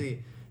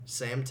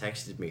 Sam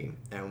texted me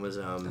and was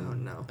Oh,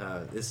 no.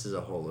 this is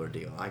a whole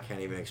ordeal. I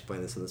can't even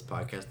explain this on this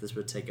podcast. This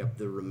would take up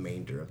the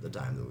remainder of the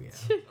time that we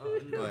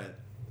have. But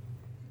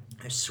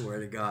I swear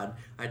to God,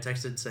 I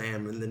texted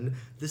Sam, and then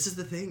this is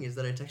the thing is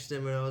that I texted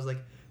him and I was like,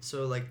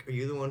 so are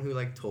you the one who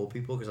told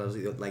people? Because I was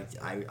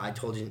I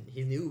told you,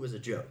 he knew it was a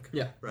joke.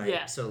 Yeah. Right.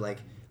 Yeah. So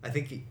I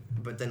think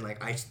but then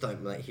I thought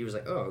he was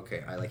like, oh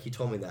okay, he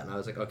told me that, and I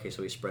was like, okay,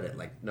 so he spread it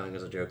knowing it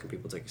was a joke and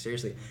people took it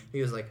seriously.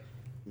 He was like,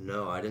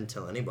 no, I didn't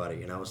tell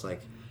anybody, and I was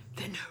like.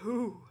 Then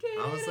who?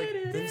 I was like,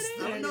 literally,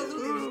 it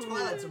was a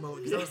Twilight Zone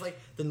moment, because I was like,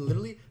 then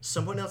literally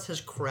someone else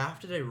has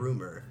crafted a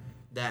rumor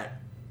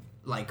that,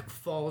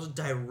 falls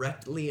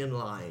directly in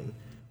line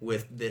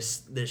with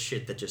this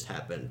shit that just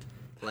happened.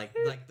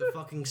 The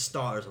fucking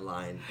stars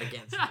align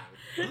against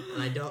me.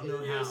 And I don't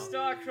know how.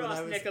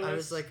 Star-crossed But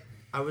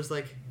I was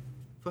like,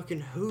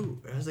 fucking who?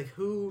 I was like,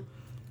 who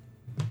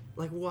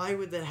Like, why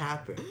would that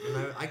happen? And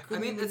I I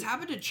couldn't mean, even- it's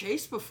happened to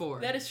Chase before.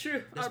 That is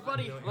true. That's Our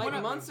buddy, fine, you know, like one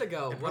of, months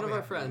ago, It one of probably our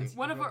happened to friends. me.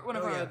 one of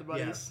our other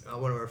buddies. Yeah,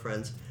 one of our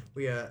friends.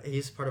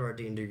 He's part of our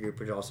D&D group,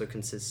 which also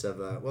consists of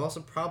we'll also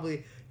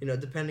probably,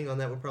 depending on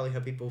that, we'll probably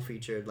have people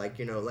featured, like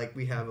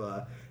we have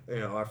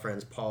our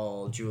friends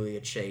Paul, Julia,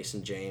 Chase,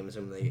 and James,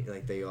 and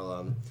they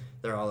all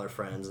they're all our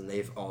friends, and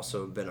they've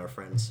also been our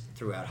friends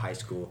throughout high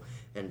school,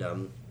 and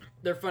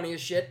They're funny as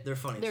shit. they're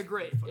funny. They're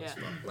great, funny as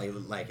yeah.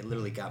 fuck. Like it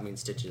literally got me in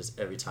stitches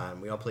every time.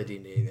 We all play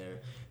D&D there,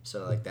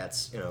 so like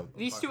that's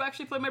These two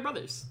actually play my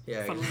brothers.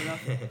 Yeah. Funnily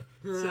enough.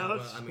 So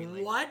Well, I mean,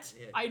 like, What?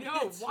 yeah. I know.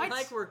 It's What?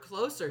 like we're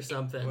close or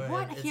something. Well,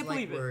 What? I it's can't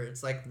like believe it.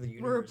 It's like the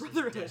We're a universe has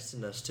brotherhood.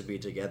 destined us to be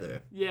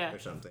together. Yeah. Or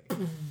something.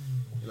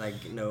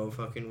 Like, no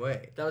fucking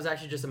way. That was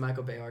actually just a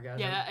Michael Bay orgasm.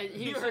 Yeah,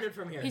 You heard it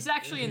from here. He's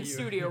actually in You-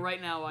 studio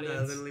right now, No,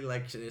 audience. literally,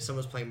 like,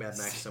 someone's playing Mad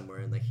Max somewhere,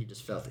 and, like, he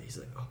just felt it. He's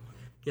like, oh,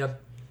 Yep.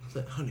 he's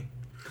like, honey.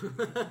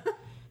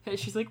 And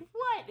she's like,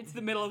 "What?" It's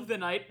the middle of the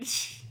night.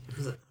 He's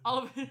like, All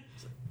of it. I'm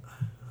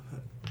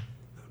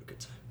having a good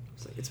time.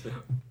 It's like,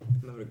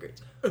 I'm having a great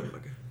time. Oh my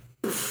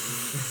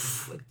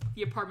god.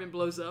 The apartment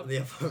blows up. The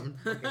apartment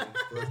fucking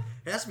explodes.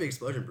 It has to be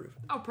explosion proof.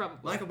 Oh, probably.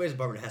 Michael Bay's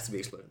apartment has to be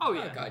exploded. Oh Oh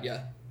yeah. god,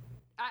 yeah.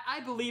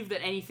 I believe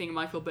that anything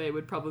Michael Bay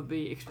would probably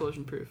be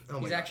explosion proof. Oh my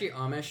He's god. actually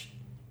Amish.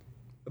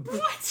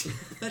 What?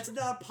 That's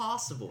not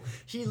possible.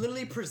 He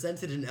literally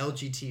presented an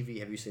LGTV.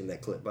 Have you seen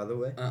that clip, by the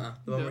way? Uh-uh.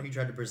 The one No. where he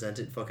tried to present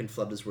it, fucking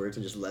flubbed his words,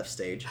 and just left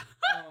stage.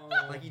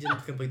 Like he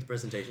didn't complete the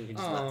presentation. He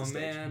just left the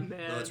stage. man.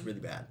 No, it's really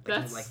bad.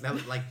 That's-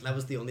 That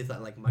was the only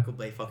time like Michael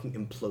Bay fucking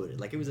imploded.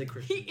 Like it was like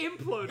Christian. He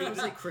imploded. It was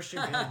like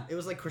Christian Bale. It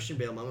was like Christian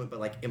Bale moment, but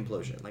like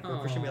implosion. Like when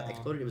Christian Bale Aw.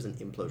 exploded, it was an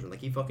implosion. Like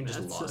he fucking just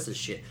That lost sucks. his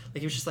shit. Like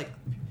he was just like.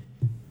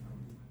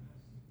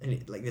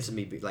 And like this is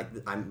me, like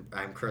I'm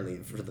currently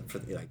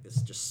like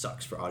this just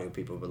sucks for audio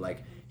people, but like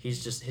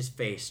he's just his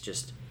face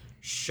just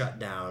shut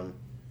down.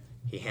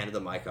 He handed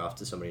the mic off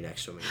to somebody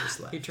next to him and just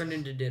left. He turned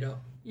into Ditto.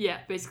 Yeah,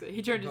 basically,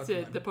 he turned into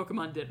Pokemon. the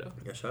Pokemon Ditto.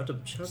 Yeah, shout out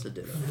to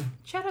Ditto.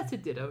 Shout out to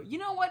Ditto. You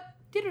know what?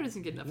 Ditto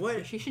doesn't get enough What?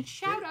 appreciation.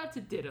 Shout out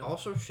to Ditto.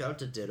 Also, shout out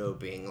to Ditto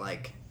being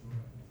like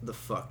the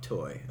fuck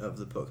toy of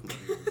the Pokemon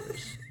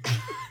universe.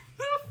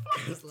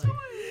 'Cause, like,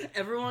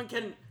 Everyone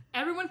can.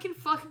 Everyone can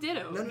fuck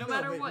Ditto, no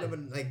matter but, what. No,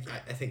 but like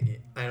I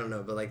think I don't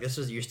know, but like this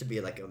was used to be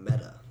like a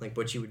meta. Like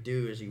what you would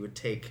do is you would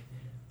take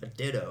a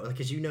Ditto,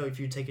 because if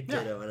you take a Yeah.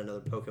 Ditto and another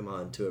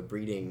Pokemon to a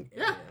breeding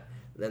Yeah. area,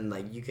 then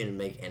like you can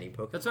make any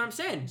Pokemon. That's what I'm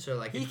saying. So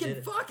like He a can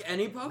Ditto- fuck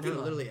any Pokemon. No,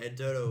 literally, a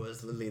Ditto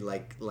was literally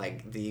like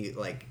the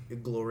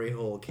glory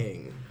hole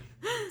king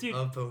Dude,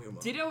 of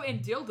Pokemon. Ditto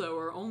and Dildo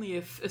are only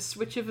a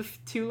switch of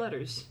two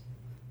letters.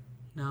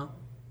 No.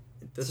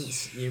 It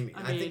doesn't. You,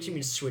 I I think mean- she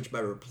means switch by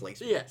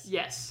replacement. Yes.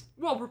 Yes.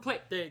 Well, replace.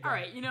 There you go. All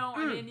right.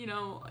 I mean, you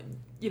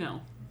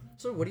know.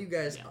 So what do you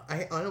guys?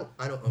 Yeah.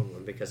 I don't own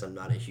one because I'm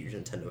not a huge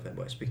Nintendo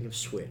fanboy. Speaking of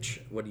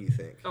Switch, what do you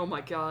think? Oh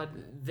my God,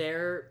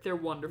 They're they're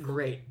wonderful.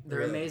 great. They're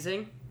Really?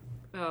 amazing.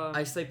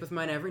 I sleep with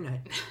mine every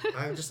night.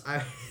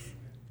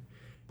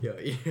 Yo,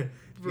 you got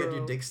your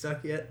Bro. dick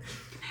stuck yet?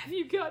 Have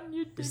you gotten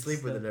your? You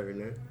sleep with it every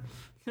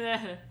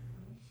night.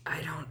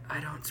 I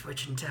don't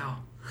switch and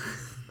tell.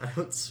 I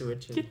don't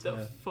switch. Get the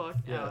into- fuck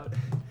yeah. out.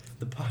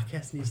 The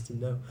podcast needs to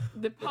know.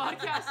 The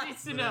podcast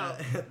needs to know.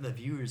 The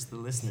viewers, the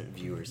listener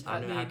viewers. I I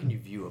don't know how mean- can you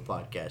view a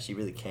podcast? You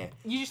really can't.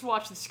 You just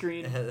watch the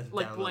screen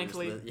like Download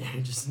blankly.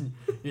 just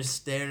you're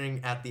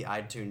staring at the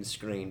iTunes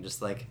screen, just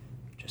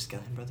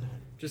kidding, brother.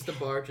 Just the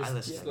bar, just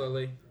listen.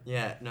 slowly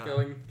Yeah, no.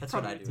 going. That's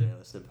what I do Probably when I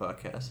listen to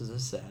podcasts. Is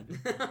this sad?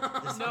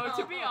 No,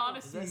 to be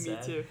honest, Is that me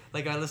sad? too.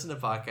 Like I listen to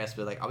podcasts,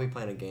 but like I'll be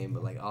playing a game,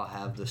 but like I'll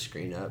have the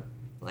screen up,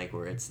 like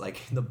where it's like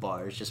the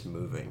bar is just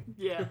moving,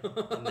 Yeah.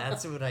 and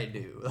that's what I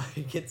do.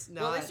 Like it's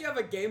not. Well, at least you have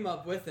a game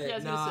up with it. Yeah, I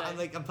was No, gonna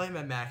say. I'm playing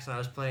my Max, and I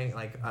was playing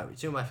like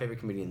two of my favorite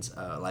comedians,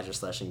 Elijah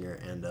Schlesinger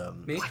and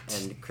Me?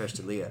 and Chris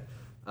D'Elia.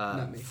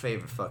 Not me.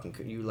 Favorite fucking.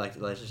 You like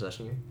Elijah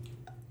Schlesinger?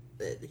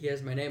 He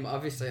has my name.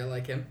 Obviously, I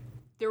like him.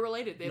 They're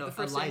related. They have the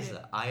first name.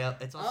 Eliza.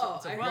 It's also. Oh,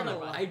 it's a I woman. heard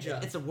Elijah.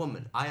 It's a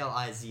woman.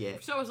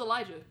 Iliza. So is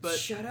Elijah, but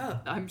Shut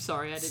up. I'm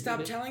sorry, I didn't. Stop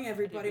mean to- telling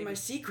everybody my didn't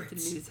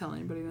secrets. need to tell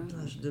anybody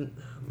that. She didn't.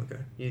 Oh my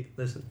god.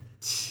 Listen.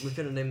 We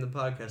could have named the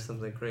podcast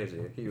something crazy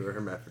if you were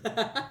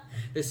hermaphrodite.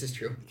 This is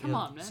true. Come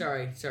on, man.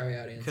 Sorry,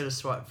 audience. Could have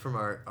swapped from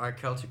our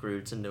Celtic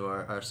roots into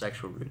our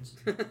sexual roots.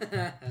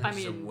 I That's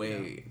mean, a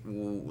way.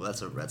 Ooh,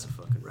 that's a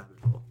fucking rabbit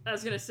hole. I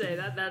was gonna say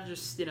that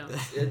just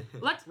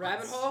let's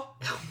Rabbit hole?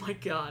 Oh my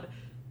God.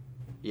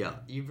 Yeah,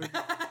 you.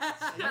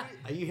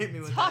 You hit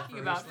me with Talking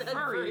that about first. That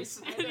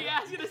furries. first. Yeah,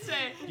 I was gonna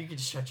say. You can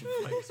shut your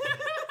face.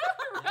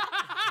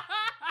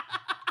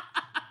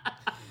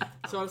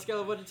 So on a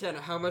scale of 1 to 10,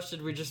 how much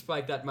did we just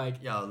spike that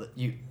mic? Yo,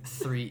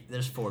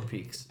 there's 4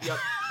 peaks. Yep.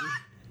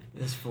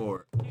 There's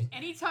 4.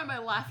 Anytime I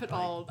laugh at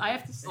all, I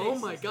have to say. Oh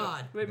my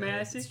god. Wait, may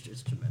I see?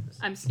 It's tremendous.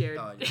 I'm scared.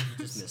 Oh, you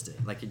just missed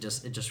it. Like it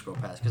just scrolled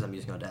past because I'm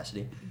using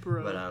Audacity.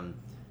 Bro. But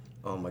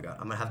oh my god,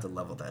 I'm gonna have to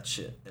level that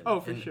shit.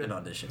 For sure. In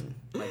Audition.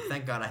 Like,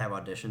 thank God I have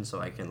Audition so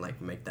I can like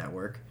make that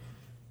work.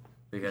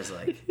 Because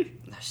like, oh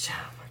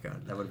my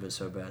god, that would have been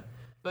so bad.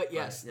 But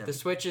yes, yeah. the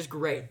Switch is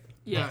great.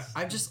 Yes.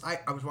 I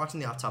was watching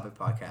the Off Topic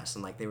podcast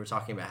and like they were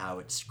talking about how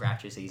it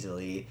scratches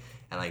easily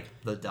and like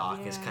the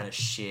dock is kind of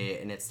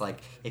shit and it's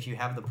like if you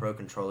have the Pro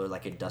controller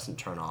like it doesn't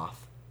turn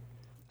off.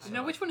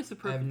 No, which one is the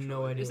Pro I have no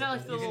controller? idea Is that what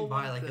like that the You little can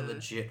buy one like with a the-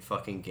 legit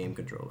fucking game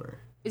controller.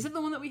 Is it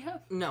the one that we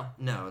have? No.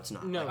 No, it's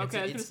not. No. Okay,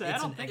 I was gonna say, I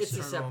don't think so. It's a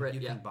external, separate,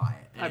 You yeah. can buy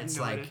it, and I have it's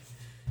no like idea.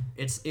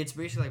 it's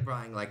basically like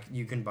buying like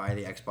you can buy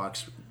the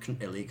Xbox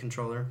Elite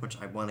controller, which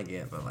I want to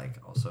get, but like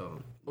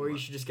also. Or you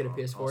should just get a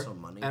PS4 Also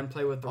money. and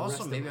play with the Also,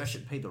 rest maybe of I us.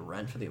 should pay the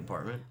rent for the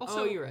apartment.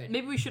 Also, you're right.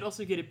 Maybe we should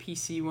also get a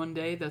PC one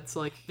day. That's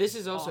like This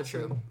is also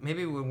awesome. true.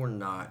 Maybe we were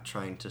not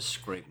trying to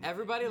scrape.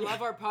 Everybody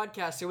love our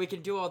podcast so we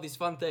can do all these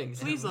fun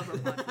things. Please love our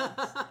podcast.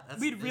 That's-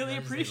 We'd really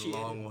that is appreciate a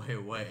it. long way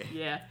away.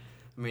 Yeah.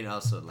 I mean,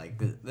 also like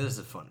this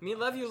is fun. Me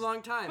love you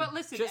long time. But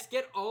listen, just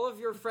get all of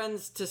your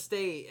friends to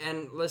stay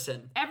and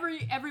listen.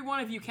 Every one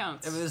of you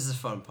counts. I mean, this is a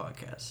fun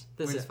podcast.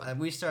 This is fun.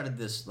 We started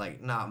this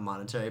like not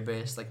monetary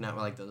based, like not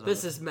like those.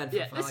 This is meant for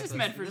Yeah, fun. this is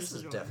meant for This just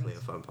is enjoying definitely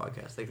a fun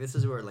podcast. Like this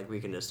is where like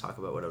we can just talk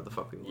about whatever the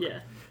fuck we want. Yeah.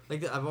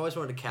 Like I've always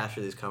wanted to capture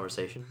these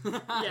conversations. Yeah.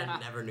 I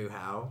never knew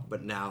how,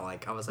 but now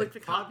like I was Like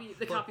like,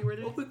 the copy word.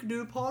 we could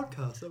do a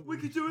podcast. We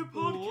could do a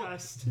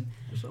podcast.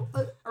 So,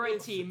 All right,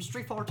 team.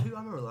 Street Fighter 2. I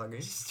remember that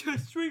game.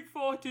 Street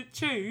Fighter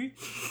 2.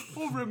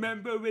 I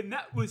remember when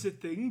that was a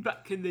thing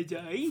back in the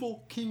day.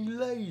 Fucking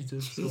laser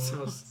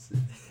swords.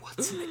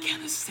 What's in the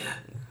canister?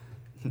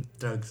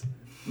 Drugs.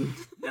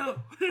 No.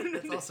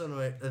 That's also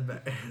in my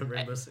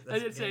Rainbow Six. I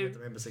did That's say- with the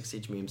Rainbow Six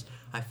Siege memes.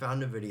 I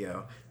found a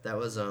video that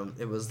was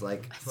it was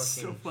like fucking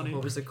so funny.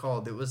 what was it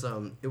called? It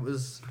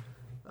was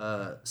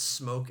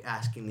Smoke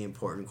asking the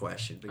important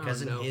question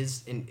because no.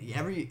 in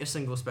every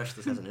single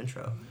specialist has an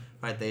intro,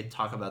 right? They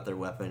talk about their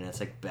weapon and it's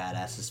like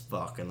badass as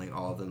fuck and like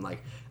all of them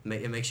like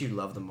it makes you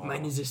love them all.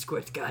 Mine is a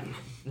squirt gun.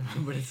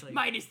 but it's like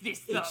Mine is this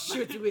thumb. It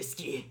shoots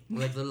whiskey.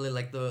 like literally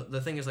like the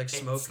thing is like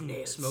smoke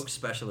snails.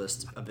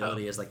 specialist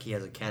ability is like he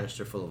has a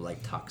canister full of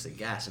like toxic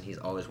gas and he's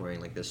always wearing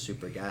like this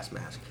super gas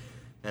mask.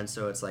 And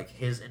so it's like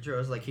his intro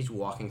is like he's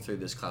walking through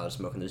this cloud of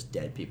smoke and there's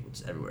dead people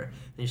just everywhere.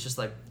 And he's just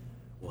like,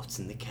 what's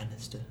in the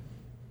canister?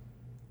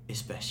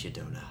 It's best you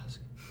don't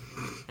ask.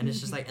 And it's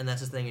just like, and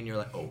that's his thing, and you're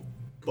like, oh,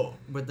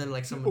 but then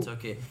like someone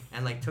took it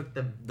and like took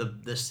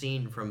the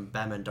scene from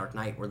Batman Dark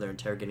Knight where they're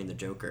interrogating the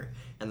Joker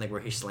and like where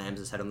he slams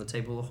his head on the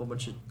table a whole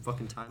bunch of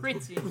fucking times.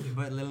 Great scene.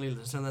 But literally,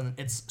 so then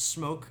it's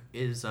Smoke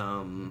is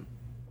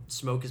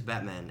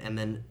Batman, and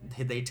then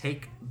they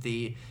take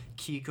the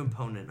key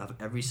component of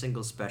every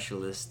single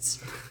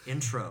specialist's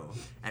intro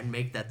and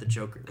make that the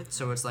Joker.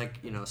 So it's like,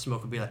 you know,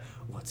 Smoke will be like,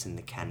 what's in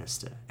the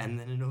canister? And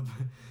then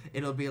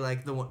it'll be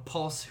like the one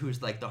Pulse,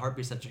 who's like the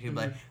heartbeat sensor, he'll be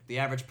like the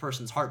average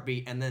person's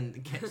heartbeat, and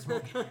then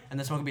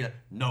Smoke will be like,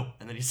 no,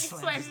 and then he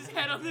Slams his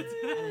head on the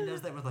and he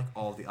does that with like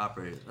all the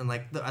operators. And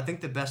like I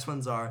think the best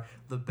ones are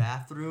the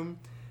bathroom,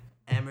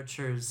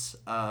 amateurs,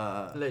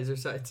 Laser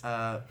sights.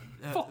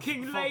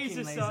 Fucking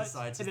laser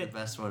sights. is And the then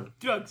best one.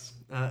 drugs.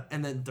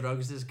 And then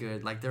drugs is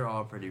good. Like they're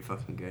all pretty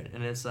fucking good.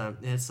 And it's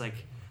like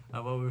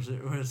what was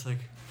it? Where it's like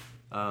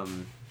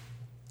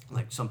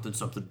something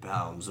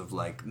pounds of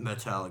like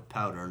metallic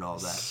powder and all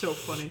that. So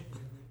funny.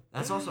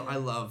 That's also I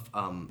love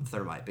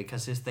Thermite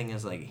because his thing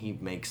is like he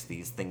makes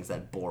these things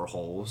that bore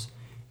holes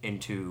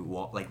into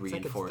like It's like it's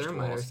reinforced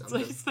thermite or walls.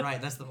 something. It's like,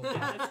 Right, that's the whole thing.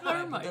 Yeah, it's But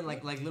thermite. then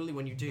like literally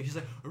when you do, he's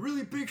like a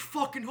really big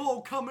fucking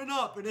hole coming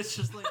up, and it's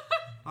just like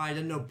I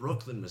didn't know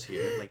Brooklyn was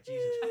here. Like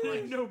Jesus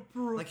Christ. no,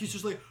 bro. Like he's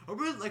just like a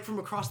really like from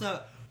across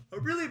that a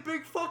really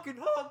big fucking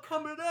hole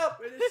coming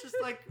up, and it's just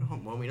like oh,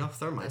 well we know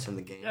Thermite's in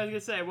the game. I was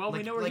gonna say, well, Like,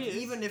 we know where like he is.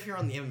 even if you're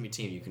on the enemy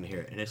team, you can hear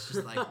it, and it's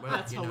just like well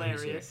That's you know he's here.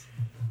 hilarious.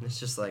 And it's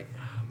just like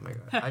oh my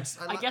god.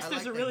 I guess there's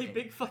like a that really game.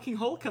 big fucking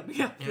hole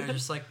coming up. You know,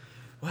 just like,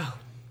 well,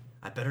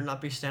 I better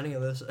not be standing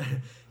on this.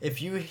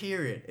 If you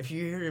hear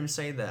him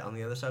say that on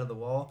the other side of the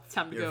wall,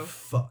 Time to you're go.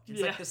 fucked. It's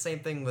Yeah. like the same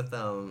thing with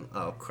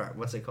oh crap,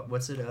 what's it called?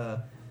 What's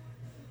the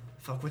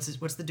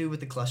dude with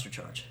the cluster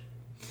charge?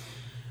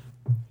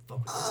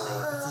 Fuck,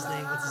 what's his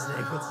name?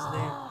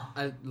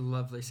 A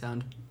lovely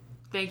sound.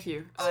 Thank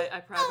you.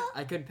 I private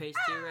I could paste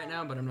you right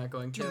now, but I'm not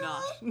going to. do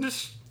not.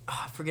 Oh,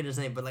 I forget his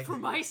name, but like For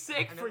my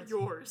sake, I know for it's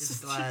yours.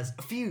 still has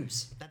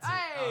Fuse. That's it.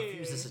 Hey!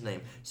 Fuse is his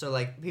name. So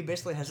like he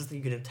basically has this thing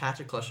you can attach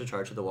a cluster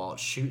charge to the wall, it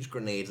shoots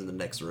grenades in the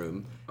next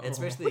room. And it's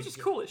Oh. basically Which is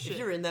cool as shit. If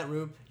you're in that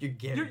room, you're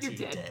guaranteed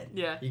dead.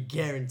 Yeah. You're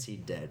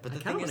guaranteed dead. But the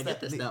kinda thing is wanna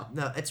that get this now.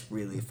 no, it's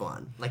really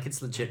fun. Like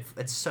it's legit.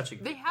 It's such a.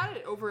 They had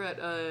it over at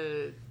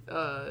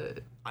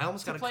I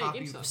almost to got a play copy.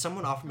 GameStop.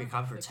 Someone offered me a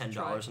copy for Like, $10,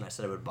 try it. and I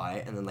said I would buy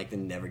it, and then like they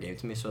never gave it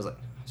to me. So I was like,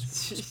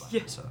 just buy it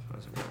Yeah. myself. I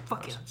was like,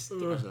 Fuck it, I I'm was,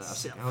 sticking I was, with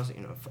I was like,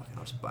 you know, fuck it,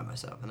 I'll just buy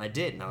myself, and I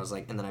did, and I was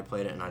like, and then I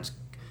played it, and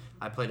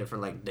I played it for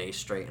like days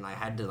straight, and I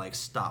had to like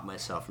stop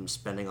myself from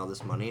spending all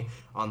this money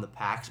on the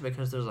packs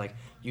because there's like,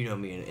 you know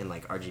me in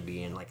like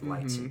RGB and like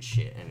lights and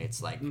shit, and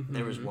it's like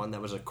there was one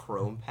that was a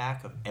chrome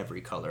pack of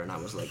every color, and I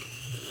was like,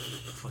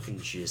 fucking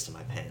jizzed in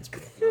my pants,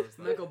 bro.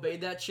 Michael Bay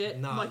that shit.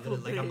 No, Michael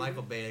like a Bay.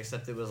 Michael Bay,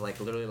 except it was like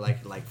literally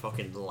like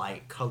fucking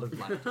light, colored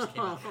light just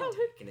came out of the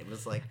dick, and it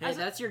was like, Hey,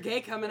 that's your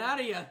gay coming out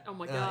of you. Oh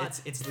my god.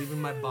 it's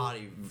leaving my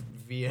body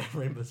via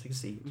Rainbow Six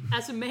Siege.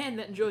 As a man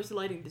that enjoys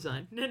lighting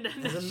design.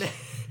 As a man,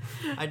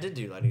 I did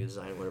do lighting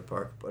design at Winter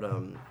Park, but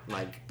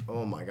like,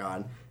 oh my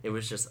god, it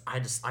was just, I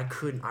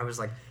couldn't. I was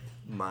like,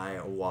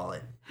 my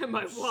wallet.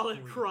 My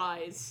wallet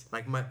cries.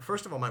 Like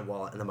first of all, my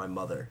wallet, and then my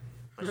mother.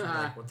 She's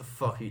like, what the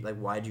fuck? Like,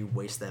 why'd you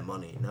waste that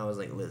money? And I was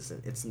like,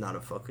 listen, it's not a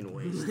fucking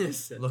waste.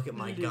 Listen. Look at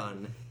my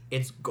gun.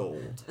 It's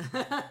gold.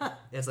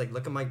 It's like,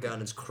 look at my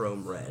gun. It's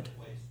chrome red.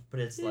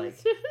 But it's like,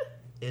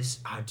 I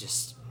had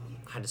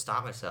to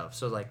stop myself.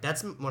 So like,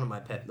 that's one of my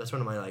that's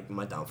one of my like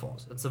my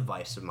downfalls. That's a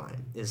vice of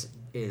mine. Is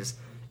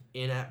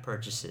in-app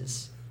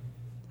purchases,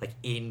 like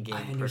in-game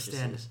I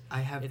understand. purchases. I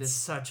have It's this.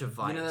 such a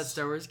vice. You know that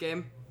Star Wars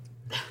game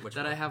Which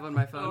that one? I have on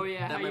my phone? Oh,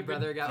 yeah, that how my you been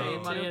brother got me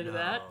paying money into. into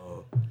that?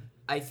 No.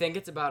 I think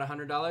it's about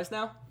 $100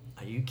 now.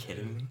 Are you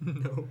kidding me?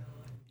 No.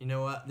 You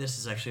know what? This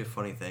is actually a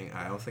funny thing.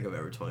 I don't think I've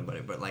ever told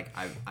anybody, but like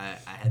I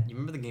had. You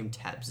remember the game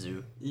Tap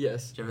Zoo?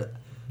 Yes. Did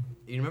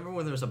you remember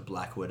when there was a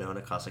Black Widow and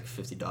it cost like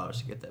 $50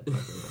 to get that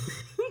Black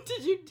Widow?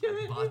 Did you do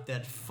I it? bought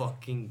that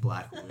fucking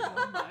Black Widow.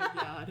 Oh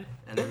my god.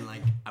 And then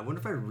like, I wonder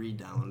if I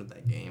re-downloaded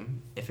that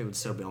game, if it would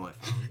still be on my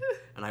phone,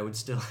 and I would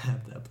still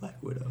have that Black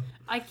Widow.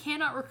 I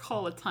cannot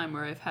recall a time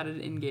where I've had an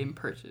in-game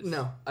purchase.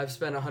 No, I've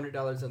spent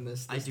 $100 on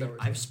this. I Star do. Wars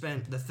I've game.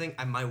 spent the thing.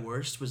 My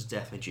worst was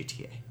definitely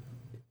GTA.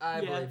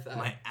 I Yeah. believe that.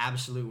 My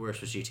absolute worst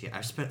was GTA.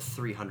 I've spent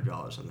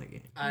 $300 on that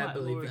game. I My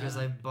believe lord. Because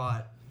that. I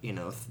bought,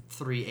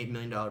 three $8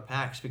 million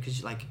packs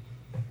because like,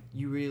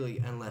 you really,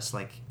 unless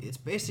like, it's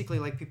basically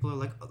like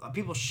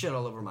people shit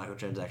all over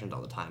microtransactions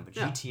all the time, but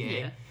Yeah. GTA,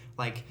 Yeah.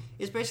 like,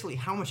 is basically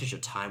how much is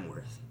your time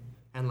worth?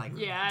 And like,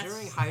 Yeah, it's-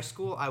 during high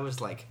school, I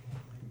was like,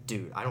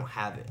 dude, I don't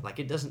have it. Like,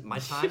 my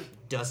time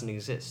doesn't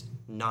exist.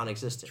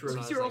 Non-existent. True. So I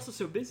Because was you're like, also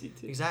so busy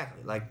too.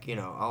 Exactly. Like,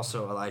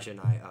 also Elijah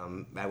and I,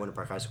 at Winter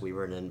Park High School, we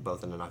were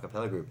both in an a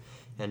cappella group.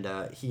 And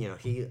he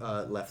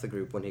left the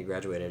group when he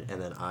graduated,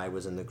 and then I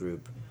was in the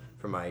group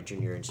for my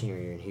junior and senior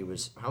year, and he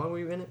was, how long were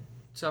you in it?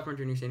 Sophomore,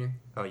 junior, senior.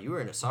 Oh, you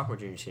were in a sophomore,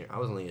 junior, senior. I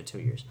was only in 2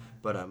 years.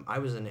 But I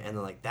was in it, and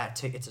then, like,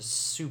 it's a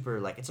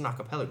super, like, it's an a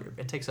cappella group.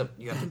 It takes up,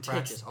 you have to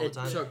practice all the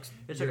time.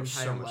 It took up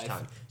so much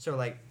time. So,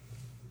 like,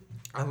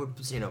 I would,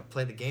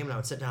 play the game, and I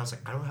would sit down, I was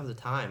like, I don't have the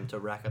time to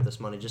rack up this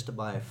money just to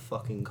buy a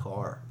fucking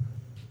car.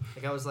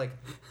 Like, I was like,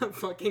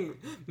 Fucking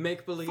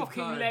make-believe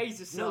Fucking card.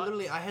 laser no, son.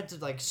 literally, I had to,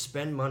 like,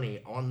 spend money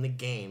on the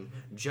game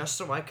just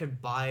so I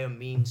could buy a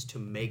means to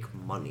make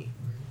money.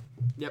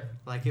 Yep.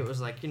 Like, it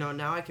was like,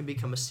 now I can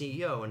become a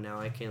CEO, and now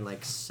I can,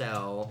 like,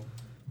 sell,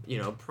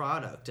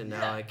 product, and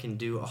now Yeah. I can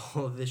do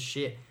all of this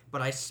shit.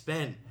 But I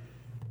spent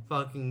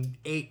fucking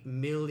 $8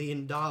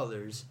 million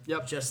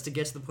Yep. just to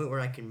get to the point where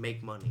I can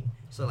make money.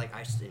 So, like,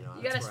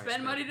 You gotta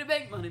spend money to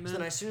make money, So man.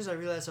 then as soon as I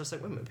realized, I was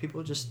like, wait a minute,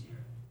 people just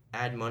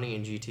add money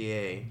in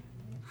GTA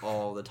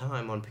all the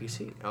time on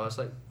PC. I was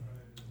like,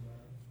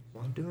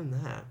 well, I'm doing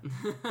that.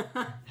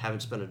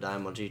 Haven't spent a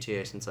dime on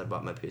GTA since I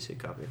bought my PC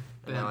copy.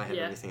 And now I have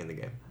Yeah. everything in the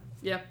game.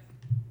 Yep.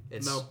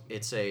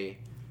 It's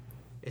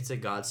a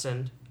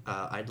godsend.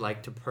 I'd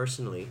like to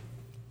personally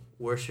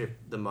worship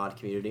the mod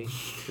community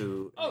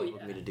who Oh,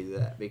 enabled yeah. me to do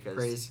that because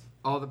Praise.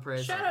 All the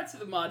praise. Shout out to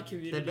the mod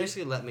community. they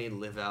basically let me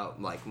live out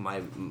live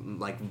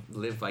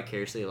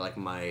vicariously like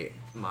my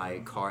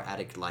car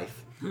addict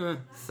life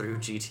through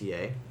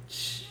GTA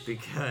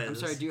because I'm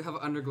sorry, do you have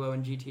Underglow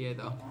in GTA,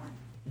 though?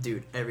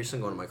 dude, every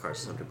single one of my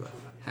cars is underglow.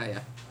 Hell yeah.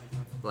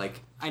 Like,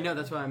 I know,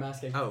 that's why I'm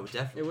asking. oh,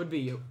 definitely. It would be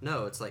you.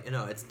 No, it's like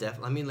it's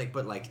definitely. I mean, like,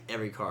 but like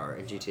every car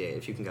in GTA,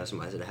 if you can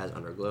customize it, it has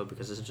underglow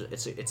because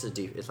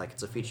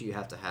it's a feature you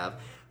have to have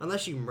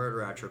unless you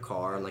murder out your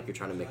car and like you're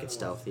trying to make it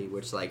stealthy,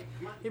 which like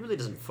it really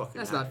doesn't fucking.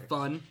 That's matter. not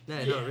fun. No,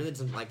 it really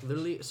doesn't. Like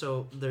literally,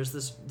 so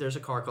there's a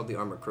car called the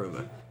Armored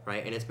Kuruma,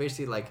 right? And it's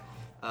basically like,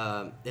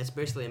 it's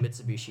basically a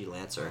Mitsubishi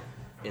Lancer.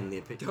 In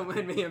the Don't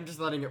mind me, I'm just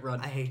letting it run.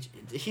 I hate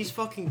you. He's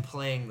fucking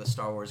playing the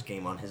Star Wars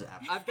game on his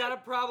app. I've got a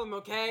problem,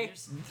 okay?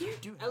 You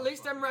do have At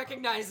least I'm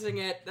recognizing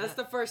it. That's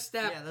the first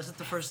step. Yeah, that's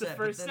the first the step.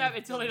 first but step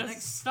until the it doesn't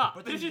next- stop.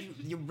 But then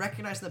you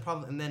recognize the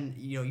problem, and then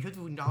you have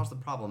to acknowledge the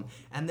problem,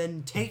 and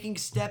then taking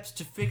steps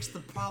to fix the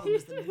problem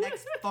is the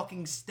next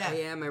fucking step. I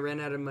am. I ran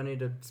out of money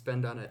to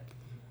spend on it.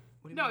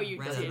 What do No, mean you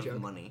ran didn't. out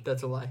of money.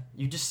 That's a lie.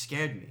 You just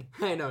scared me.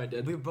 I know I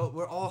did.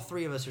 We're all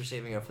three of us are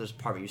saving up for this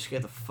part, but you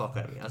scared the fuck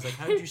out of me. I was like,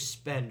 how did you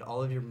spend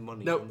all of your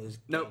money Nope. on this?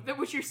 Nope. That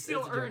which you're still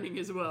It's a joke. earning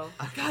as well.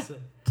 God.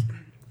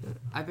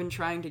 I've been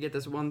trying to get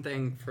this one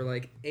thing for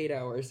like 8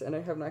 hours, and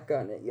I have not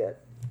gotten it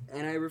yet.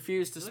 And I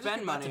refuse to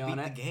spend money to on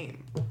beat it. the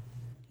game.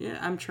 Yeah,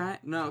 I'm trying.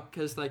 No,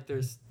 because like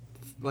there's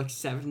like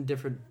 7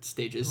 different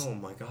stages. Oh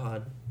my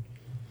god.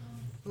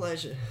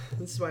 Elijah,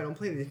 this is why I don't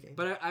play these games.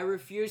 But I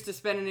refuse to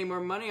spend any more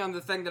money on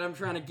the thing that I'm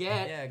trying to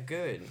get. Yeah,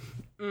 good.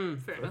 Fair enough.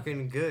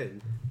 Fucking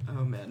good.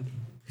 Oh man.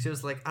 So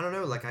it's like, I don't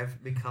know, like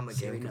I've become a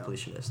Siri, game no.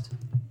 completionist.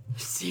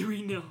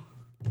 Siri, no.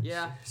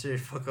 Yeah. Siri,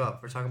 fuck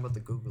up. We're talking about the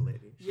Google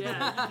lady. Yeah,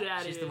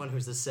 that She's is. the one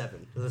who's the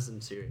 7. Listen,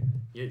 Siri.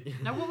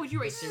 Now, what would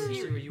you rate Siri,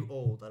 Siri? are you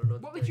old? I don't know.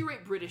 What would you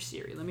rate British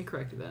Siri? Let me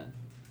correct that.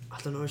 I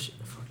don't know.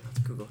 Fuck, I have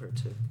to Google her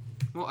too.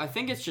 Well, I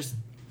think it's just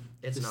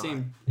It's the not.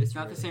 same. It's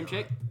not really the same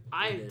chick.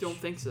 I British. don't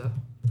think so.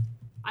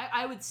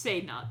 I would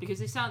say not because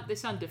they sound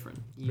different.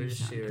 You British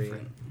sound Siri.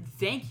 different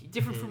Thank you.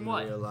 Different In from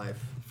what? real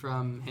life.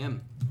 from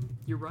him.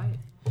 You're right.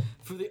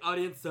 For the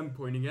audience, I'm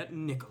pointing at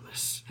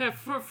Nicholas.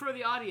 For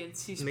the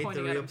audience, he's Meet the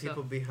pointing at real himself.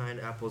 people behind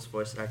Apple's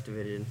voice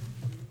activated.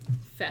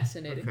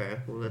 Fascinating. Okay,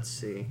 well let's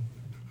see.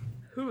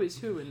 Who is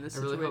who in this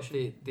I really hope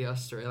situation? the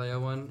Australia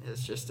one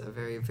is just a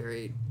very,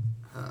 very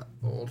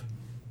old,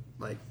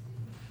 like,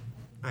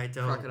 I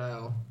don't.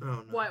 crocodile. Oh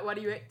no. Why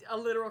do you a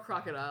literal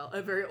crocodile,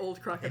 a very old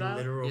A crocodile?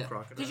 literal Yeah.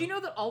 crocodile. Did you know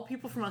that all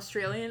people from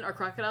Australian are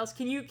crocodiles?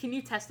 Can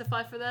you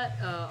testify for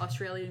that,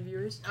 Australian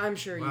viewers? I'm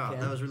sure you Wow, can.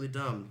 that was really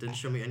dumb. Didn't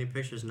show me any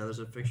pictures. Now there's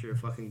a picture of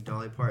fucking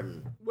Dolly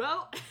Parton.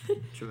 Well,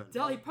 Tremendous.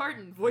 Dolly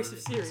Parton, voice of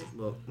Siri.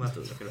 Well, we'll have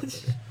to look it up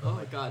later. Oh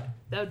my god.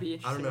 That would be I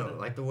interesting. don't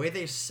know. Like the way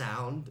they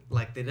sound,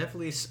 like they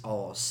definitely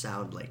all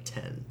sound like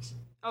tens.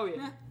 Oh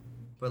yeah.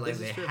 But like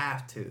This is they true.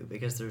 have to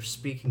because they're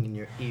speaking in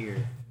your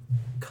ear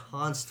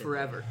constantly.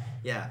 Forever.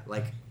 Yeah,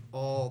 like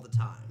all the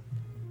time.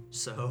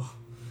 So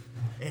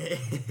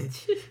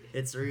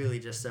it's really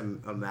just a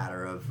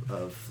matter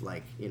of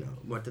like, you know,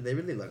 what do they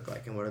really look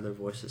like and what do their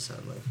voices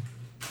sound like.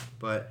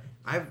 But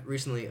I've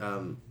recently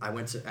I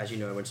went to, as you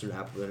know, I went to an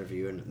Apple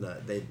interview and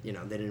they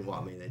didn't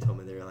want me. They told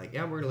me, they were like,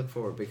 yeah, we're gonna look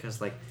forward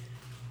because like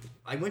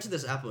I went to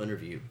this Apple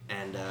interview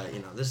and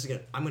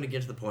I'm gonna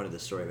get to the point of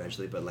this story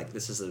eventually, but like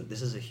this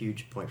is a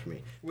huge point for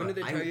me. When But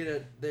did they tell you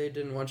that they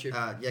didn't want you?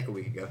 like a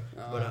week ago.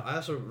 But I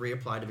also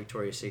reapplied to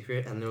Victoria's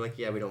Secret, and they're like,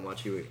 "Yeah, we don't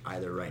want you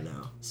either right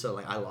now." So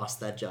like, I lost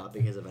that job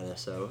because of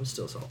NSO. I'm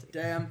still salty.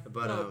 Damn.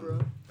 But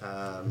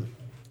Oh,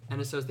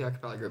 NSO's the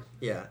acapella group.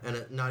 yeah,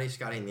 and Naughty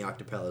Scotty and the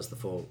Octopella is the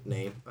full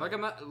name. Look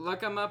 'em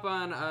up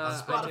on On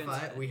Spotify,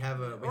 iTunes. we have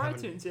a Or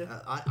iTunes, yeah.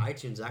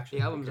 iTunes actually.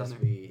 The album's because on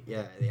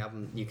there. the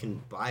album, you can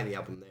buy the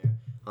album there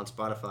on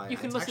Spotify. You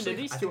can It's listen to actually,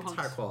 these I two think it's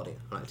hunks. higher quality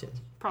on iTunes.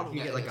 Probably. You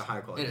get Yeah, like it a is.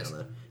 higher quality It is. on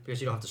there because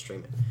you don't have to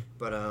stream it.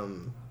 But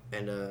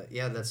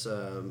yeah, that's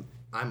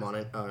I'm on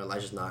it.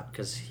 Elijah's not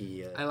because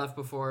he. I left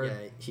before. Yeah,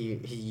 he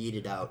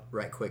yeeted out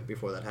right quick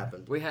before that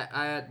happened. We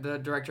had the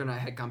director and I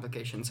had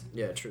complications.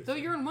 Yeah, true. So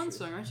you're in one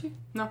song, aren't you?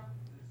 No.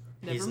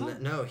 Never He's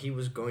mind. no, he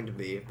was going to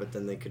be, but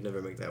then they could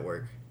never make that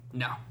work.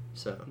 No.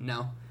 So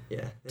No.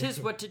 yeah,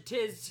 Tis what it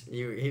is.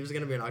 he was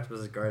gonna be in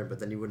Octopus's Garden, but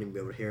then you wouldn't even be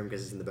able to hear him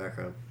because he's in the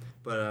background.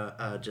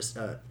 But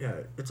yeah,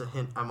 it's a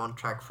hint. I'm on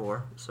track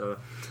 4, so.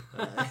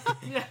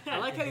 I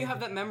like how you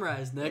have that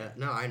memorized, Nick. Yeah,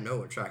 no, I know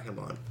what track I'm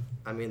on.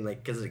 I mean,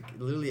 like, because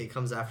literally it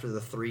comes after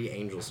the 3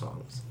 Angel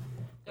songs.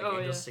 Like, Oh,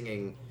 Angel's yeah.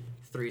 singing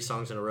 3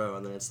 songs in a row,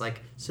 and then it's like,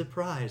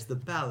 surprise, the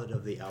ballad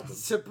of the album.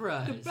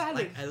 Surprise. The ballad.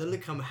 Like, I literally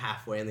come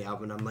halfway in the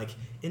album, and I'm like,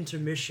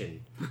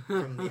 intermission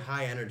from the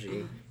high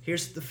energy.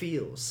 Here's the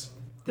feels.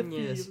 The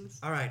Yes. feels.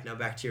 All right, now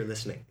back to your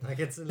listening. Like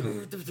it's no,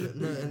 and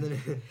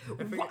then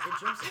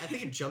I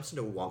think it jumps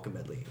into a Wonka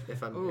medley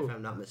if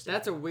I'm not mistaken.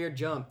 That's a weird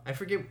jump. I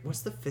forget what's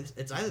the 5th.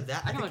 It's either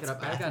that. I I can think look it it's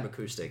up. I Bathroom got-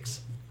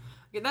 Acoustics.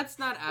 Yeah, that's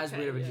not as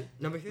Okay, weird of a yeah. jump.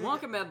 No, but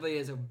Wonka medley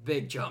is a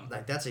big jump.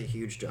 like that's a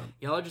huge jump.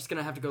 Y'all are just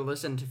gonna have to go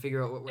listen to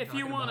figure out what we're If you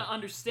talking want to about.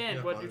 understand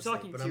Yeah, what honestly, you're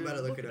talking but to, I'm about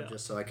to look it it up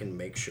just so I can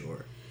make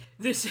sure.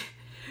 This.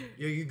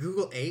 You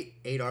Google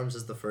eight arms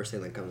is the first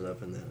thing that comes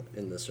up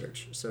in the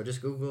search. So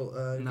just Google.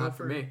 Not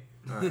for me.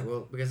 All right,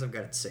 well because I've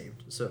got it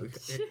saved. So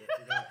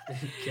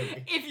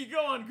If you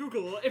go on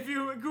Google, if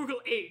you Google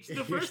H,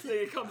 the first thing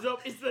that comes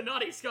up is the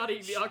Naughty Scotty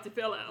and the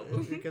Octopella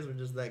album. because we're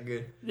just that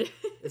good.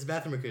 It's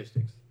Bathroom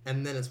Acoustics,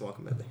 and then it's Wonka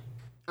medley.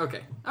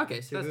 Okay,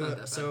 so that's not that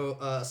bad.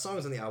 So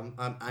songs on the album,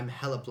 I'm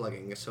hella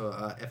plugging.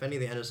 So if any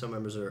of the NSO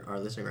members are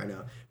listening right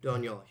now,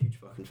 doing y'all a huge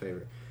fucking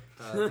favor.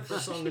 The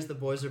first song is "The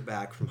Boys Are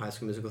Back" from High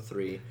School Musical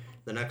 3.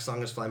 The next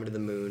song is "Fly Me to the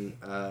Moon."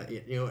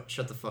 You know what?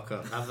 Shut the fuck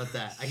up. How about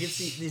that? I can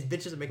see these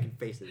bitches are making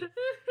faces.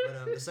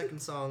 But the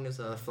second song is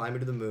 "Fly Me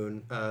to the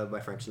Moon"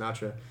 by Frank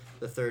Sinatra.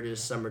 The third is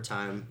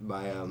 "Summertime"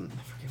 by I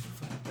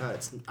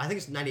forget. I think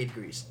it's 98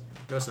 Degrees.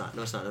 No, it's not.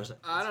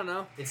 I don't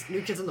know. It's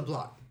New Kids on the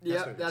Block.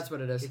 Yeah, that's what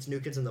it is. It's New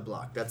Kids on the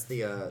Block. That's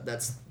the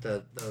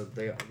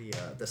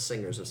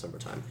singers of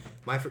Summertime.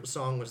 My first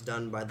song was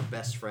done by the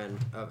best friend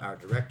of our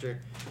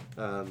director.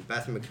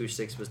 Bathroom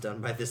Acoustics was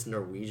done by this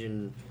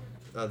Norwegian.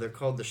 They're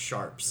called the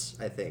Sharps,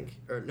 I think,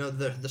 or no,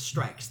 the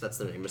Strikes. That's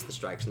the name. It's the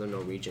Strikes, and they're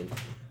Norwegian.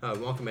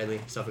 Wonka medley,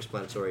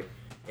 self-explanatory.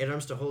 Eight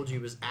Arms to Hold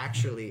You was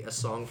actually a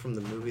song from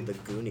the movie The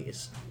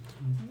Goonies.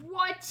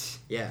 What?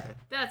 Yeah.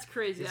 That's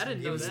crazy. I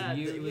didn't know that.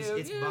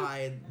 It's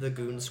by the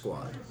Goon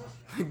Squad.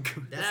 That's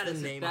That the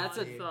is name. that's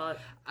of a the- thought.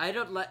 I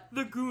don't let.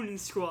 The Goon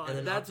Squad. And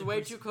then That's way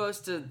Octopus- too close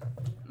to.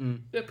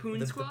 The Poon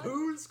The Squad?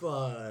 Poon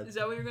Squad. Is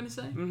that what you're gonna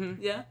say?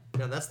 Mm-hmm. Yeah?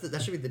 No,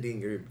 that should be the Dean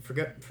group.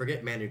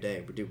 Forget Man Your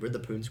Day. We're the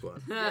Poon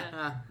Squad.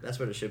 Yeah. That's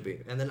what it should be.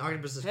 And then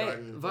Octopus's Hey,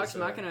 Garden. Vox was,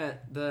 Machina,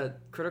 the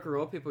Critical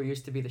Role people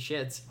used to be the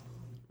shits.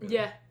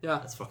 Yeah. Yeah,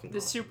 That's fucking The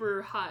awesome.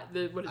 super hot.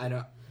 The what is I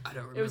don't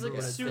remember. It was like a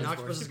what it super- And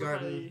stands for. Octopus's super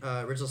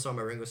Garden, original song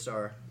by Ringo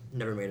Starr.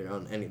 Never made it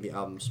on any of the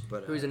albums,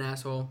 but Who's an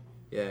asshole?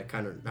 Yeah,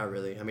 kind of. Not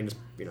really. I mean, just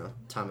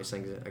Tommy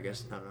sings it. I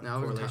guess. I don't know.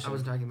 No, I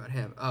wasn't talking about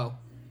him. Oh,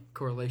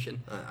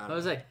 correlation. I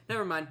was like,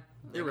 never mind.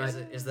 You're right.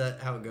 Is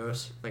that how it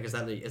goes? Like, is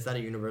that a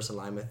universal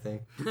alignment thing?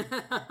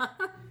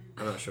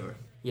 I'm not sure.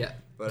 Yeah.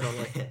 But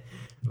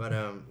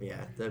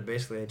yeah.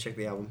 Basically, I checked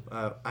the album.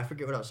 I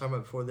forget what I was talking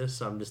about before this,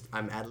 so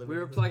I'm ad-libbing. We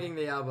were plugging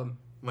the album.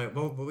 But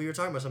we were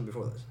talking about something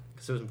before this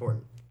because it was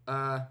important.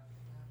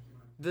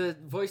 The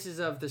voices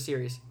of the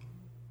series.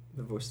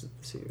 The voice of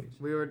the series.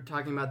 We were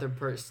talking about the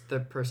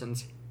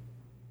persons.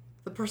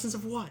 The persons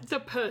of what? The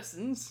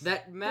persons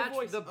that match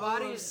the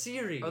bodies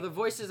series. or the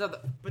voices of the.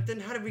 But then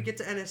how did we get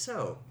to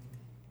NSO?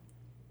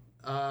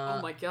 Oh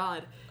my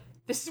god.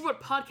 This is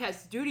what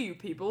podcasts do to you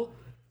people.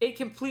 It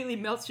completely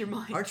melts your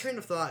mind. Our train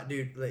of thought,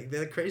 dude, like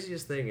the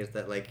craziest thing is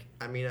that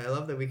I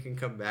love that we can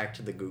come back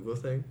to the Google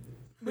thing.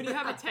 When you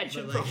have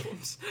attention But, like-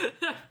 problems.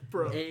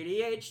 Bro.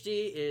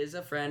 ADHD is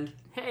a friend.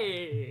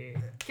 Hey.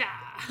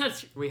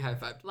 Gosh. We high fived.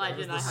 That was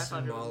Legend, the I high fived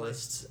everyone.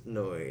 smallest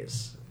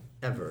noise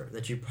ever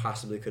that you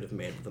possibly could have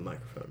made with a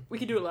microphone. We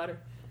can do it louder.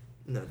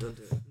 No, don't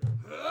do it.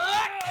 No.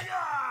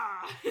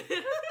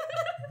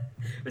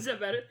 Was that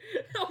better?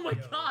 Oh my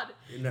god.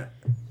 No.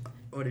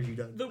 What have you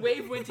done? The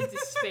wave went into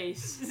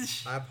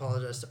space. I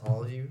apologize to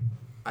all of you.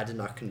 I did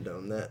not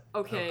condone that.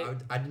 Okay.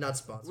 I did not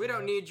sponsor. We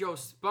don't need your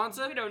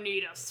sponsor. We don't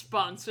need a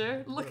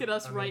sponsor. Look at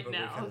us right but we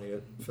now. kinda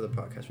need for the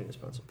podcast, we need a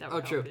sponsor. That Oh,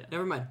 would true. help, yeah.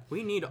 Never mind.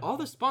 We need all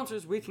the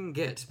sponsors we can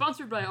get.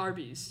 Sponsored by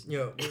Arby's.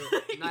 Yo,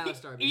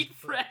 Nihilist Arby's. Eat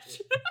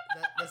fresh.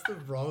 that's the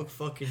wrong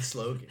fucking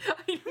slogan.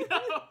 I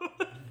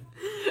know.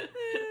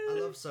 I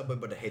love Subway,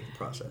 but I hate the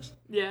process.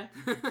 Yeah.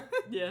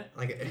 Yeah.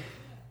 Like,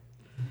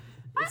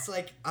 it's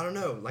like I don't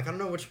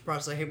know which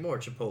process I hate more,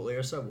 Chipotle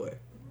or Subway.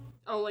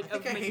 Oh, like I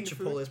think I hate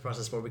Chipotle's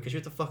process more because you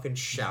have to fucking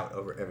shout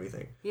over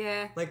everything.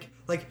 Yeah. Like,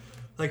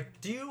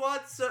 do you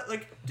want soft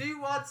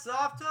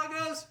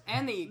tacos?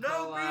 And the E. No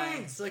coli.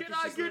 beans. Like, Can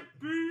it's I just get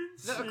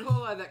beans? The E.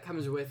 coli that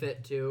comes with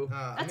it too.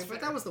 That's but fair.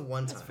 that was the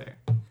one time. That's fair.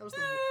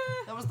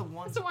 That was the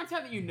one. That's the one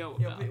time that you know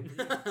Yeah,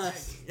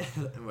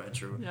 about. well,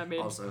 true. Yeah, I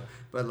mean- also,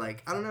 but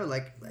like I don't know,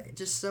 like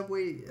just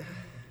Subway.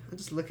 I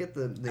just look at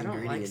the I don't like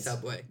ingredients.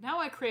 Subway. Now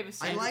I crave a I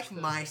sandwich. like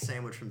though. my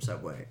sandwich from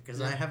Subway because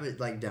I have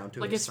it like down to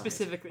Like a a science.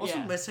 specific- Also,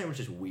 yeah. my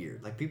sandwich is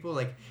weird. Like people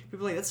like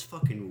that's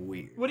fucking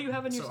weird. What do you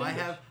have in your So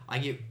sandwich? I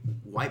get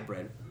white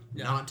bread,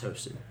 not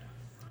toasted,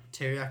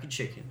 teriyaki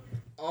chicken,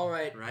 All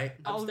right. right?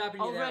 I'm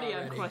stopping you there already. I'm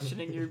already.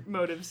 questioning your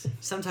motives.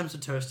 Sometimes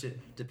with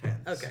toasted,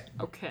 depends. Okay.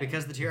 Okay.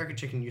 Because the teriyaki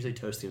chicken usually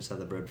toasty inside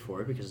the bread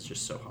before it because it's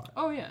just so hot.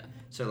 Oh yeah.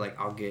 So like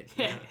I'll get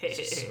it's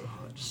just so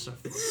hot,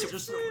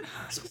 just so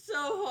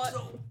So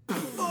hot.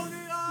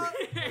 fucking hot.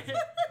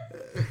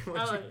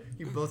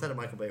 You both had a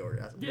Michael Bay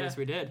orgasm. Yeah. Yes,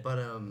 we did. But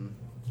Isn't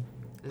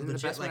it the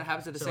legit, best when it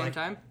happens at the same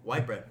time?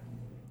 White bread.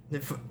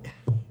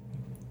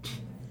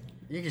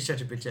 You can shut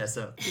your bitch ass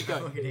up. I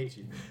fucking hate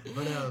you.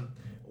 But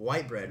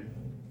white bread,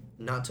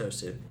 not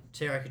toasted.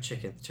 Teriyaki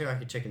chicken.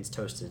 Teriyaki chicken's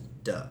toasted.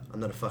 Duh. I'm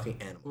not a fucking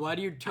animal. Why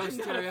do you toast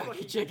not a teriyaki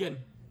fucking- chicken?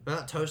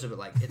 Not toasted, but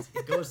like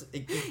it goes.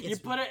 You It's,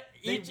 put it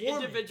they each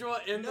warm it. individual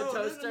in the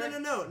toaster.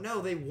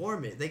 No. They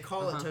warm it. They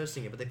call Uh-huh. it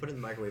toasting it, but they put it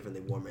in the microwave and they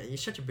warm it. And you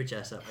shut your bitch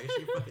ass up. I guess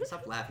you fucking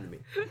stop laughing at me.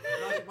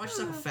 Why don't you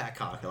suck a fat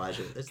cock,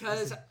 Elijah?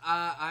 Because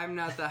I'm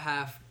not the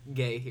half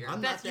gay here.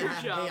 I'm That's not your that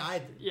half job. gay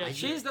either. Yeah,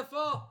 She's the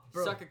full.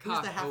 Bro, Suck a who's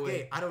cock. the half Oh, wait.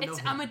 gay? I don't know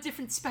him. I'm a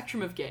different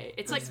spectrum of gay.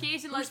 It's like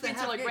gays and Who's the lesbians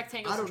half are like gay?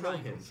 rectangles I don't and know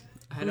him. triangles.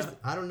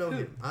 I don't know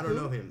him. I don't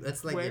know him.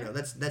 That's like Where?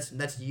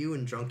 that's you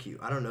and drunk you.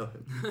 I don't know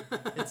him.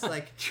 It's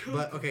like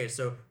but okay,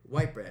 so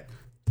white bread,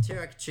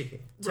 teriyaki chicken,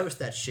 toast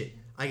that shit.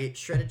 I get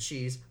shredded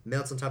cheese,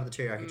 melts on top of the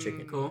teriyaki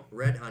chicken. cool.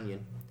 Red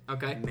onion,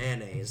 Okay.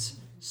 mayonnaise,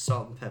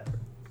 salt and pepper.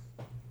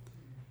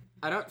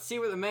 I don't see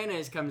where the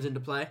mayonnaise comes into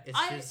play.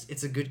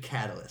 It's a good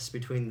catalyst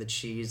between the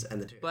cheese and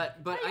the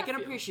teriyaki. But I can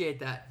feel- appreciate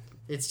that.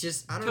 It's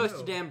just I don't Toast know.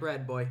 your damn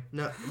bread, boy.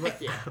 No,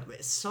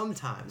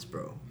 sometimes,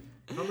 bro.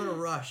 If I'm in a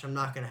rush, I'm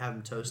not gonna have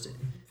them toasted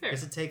Fair.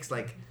 because it takes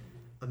like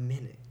a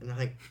minute, and I'm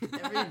like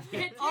every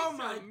It Oh takes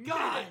my a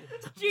God.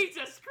 minute.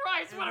 Jesus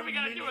Christ! What are we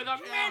gonna do with a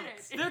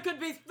minute? There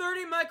could be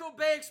 30 Michael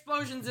Bay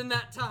explosions in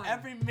that time.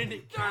 every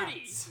minute 30,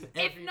 counts.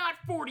 if not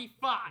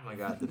 45. Oh my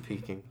god, the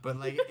peaking. But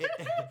like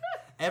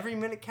every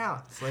minute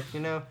counts. Like,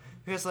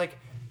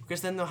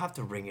 because then they'll have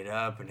to ring it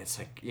up and it's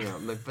like,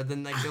 but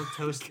then like they'll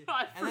toast it.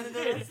 God And then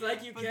forbid. It's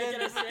like you but can't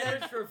then- get a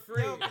sandwich for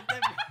free. No,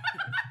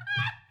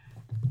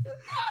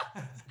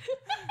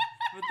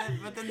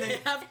 but then They they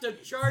have to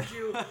charge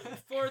you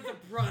for the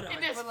product.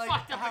 In this but, like,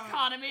 fucked up how-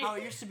 economy. How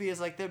it used to be is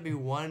like there'd be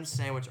one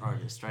sandwich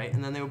artist, right?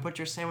 And then they would put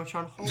your sandwich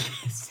on hold.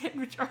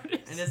 Sandwich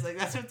artist. And it's like,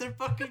 that's what they're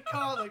fucking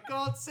called. They're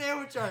called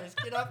sandwich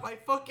artists. Get off my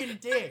fucking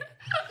dick.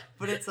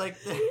 But it's like,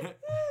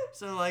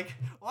 so like,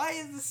 why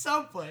is the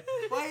Subway?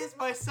 Why is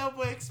my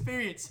Subway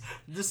experience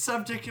the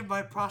subject of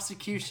my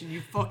prosecution,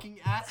 you fucking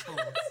assholes?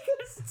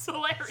 It's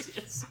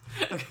hilarious.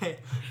 Okay,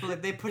 but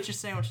like they put your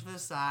sandwich to the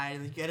side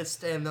and you get a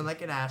stand there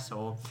like an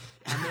asshole.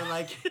 And they're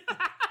like,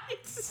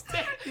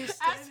 Stand- You're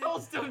standing-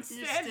 Assholes don't you're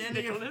stand,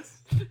 standing in- Nicholas.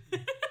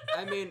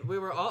 I mean, we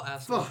were all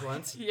assholes Fuck.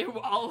 once. Yeah, well,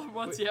 all at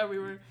once. Yeah, we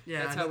were.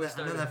 Yeah, That's I how know we that, I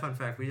know started. that fun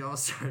fact. We all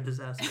started as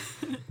assholes.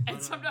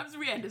 And sometimes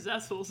we end as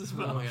assholes as Oh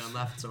well. my god, I'm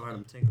laughing so hard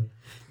I'm tingling.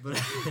 But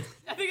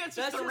I think that's just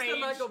That's the just rage. the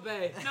Michael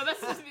Bay. No,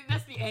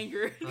 that's the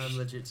anger. I'm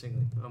legit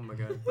tingling. Oh my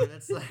god. But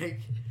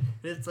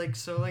it's like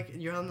so like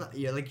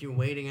you're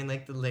waiting and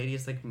like the lady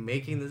is like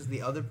making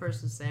the other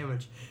person's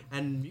sandwich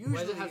and usually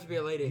Why does it have to be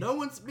a lady? no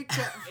one's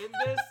because In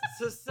this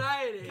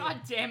society.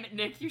 God damn it,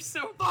 Nick! You're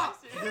so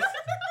Fuck! aggressive.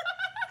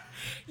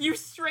 You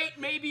straight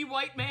maybe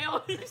white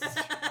male.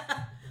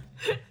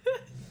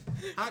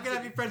 How can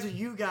I be friends with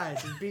you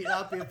guys and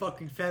not be a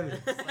fucking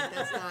feminist? Like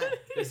that's not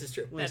This is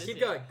true. That is Keep it.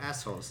 going.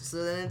 assholes.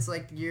 So then it's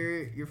like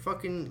you're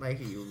fucking like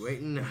you're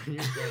waiting on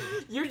your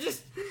thing. You're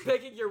just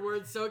picking your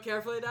words so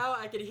carefully now.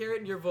 I can hear it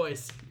in your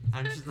voice.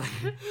 I'm just like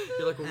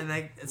You're like, and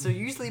like so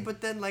usually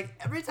but then like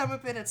every time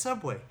I've been at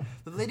Subway,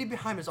 the lady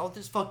behind me is all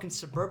this fucking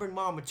suburban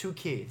mom with 2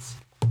 kids.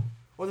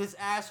 Or this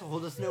asshole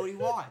who doesn't know what he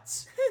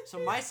wants. So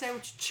my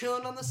sandwich is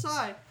chilling on the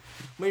side,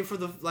 waiting for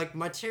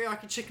my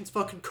teriyaki chicken's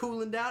fucking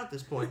cooling down at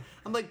this point.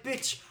 I'm like,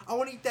 bitch, I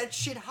want to eat that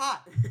shit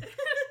hot.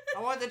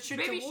 I want that shit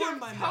Maybe you to should warm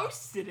have my mouth.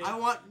 toasted it.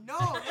 No,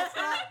 that's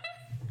not.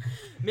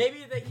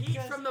 maybe the heat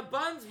Because- from the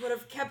buns would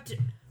have kept it.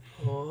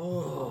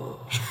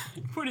 Oh.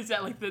 What is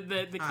that, like the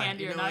Alright,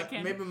 candy you or know not what?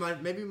 candy?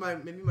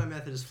 Maybe my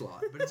method is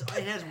flawed, but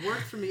it has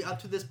worked for me up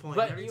to this point.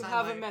 But Every you time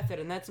have I- a method,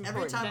 and that's Every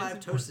important. time That's I've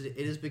toasted it,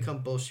 it has become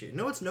bullshit.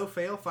 No, it's no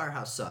fail.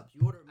 Firehouse sub.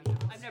 You order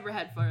I've never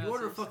had fire. you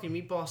order a fucking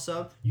meatball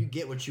sub. You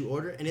get what you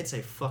order, and it's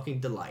a fucking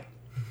delight.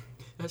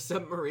 A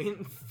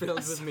submarine filled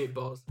with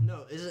meatballs.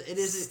 No, it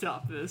is.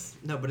 Stop this.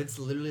 No, but it's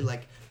literally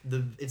like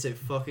it's a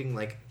fucking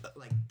like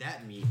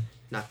that meat,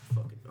 not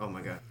fucking. Oh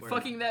my god.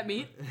 Fucking that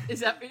meat? Is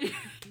that?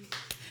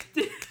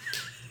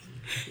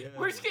 Yeah.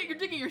 You're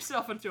digging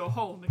yourself into a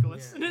hole,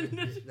 Nicholas. Yeah,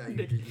 no,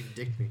 you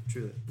dicked me,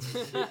 truly.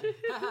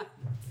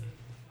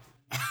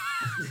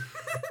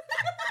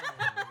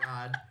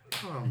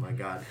 Oh my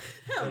god.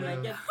 Oh my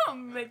god. Oh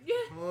my god.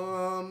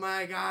 Oh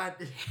my god.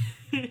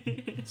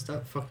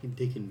 Stop fucking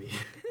dicking me.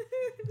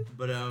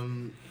 But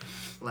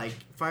like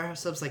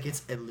Firehouse Subs, like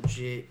it's a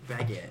legit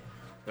baguette,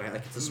 right?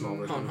 Like it's a small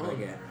version of a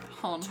baguette,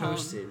 Hon,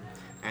 toasted,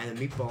 and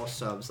the meatball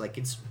subs, like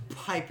it's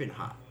piping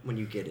hot when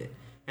you get it,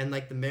 and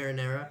like the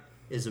marinara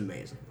is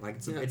amazing. Like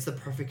it's the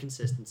perfect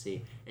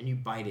consistency, and you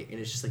bite it, and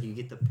it's just like you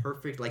get the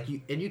perfect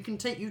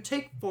you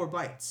take 4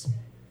 bites,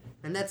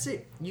 and that's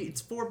it. It's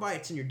 4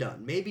 bites and you're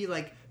done. Maybe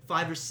like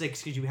 5 or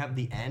 6 because you have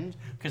the end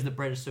because the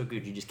bread is so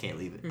good you just can't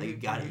leave it. Like you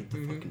gotta eat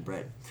the fucking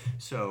bread.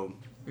 So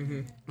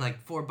like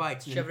 4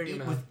 bites. And Shove it then in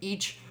your with mouth.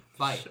 each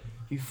bite,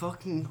 you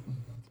fucking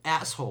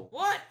asshole.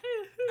 What?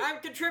 I'm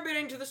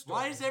contributing to the story.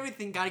 Why does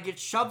everything gotta get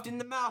shoved in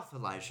the mouth,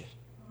 Elijah?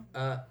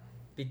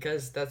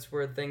 Because that's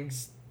where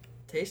things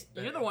taste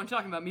better. You're the one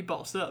talking about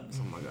meatball subs.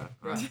 Oh my god.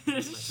 Right.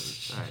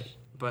 Alright.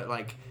 But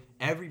like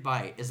every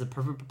bite is the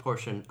perfect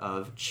proportion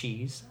of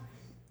cheese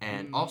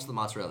and also the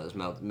mozzarella is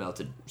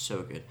melted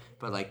so good.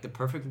 But like the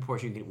perfect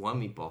proportion, you get 1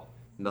 meatball,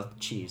 melted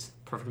cheese,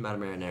 perfect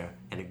amount of marinara,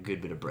 and a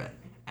good bit of bread.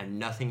 And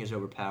nothing is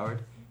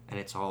overpowered, and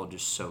it's all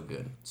just so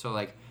good. So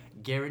like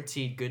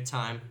guaranteed good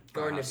time.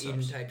 Garden of Firehouse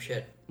Eden subs. type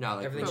shit. No,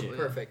 like Everything's legit.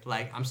 perfect.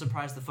 Like I'm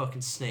surprised the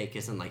fucking snake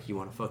isn't like, you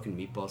want a fucking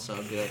meatball sub?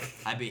 I'd be like,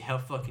 I'd be hell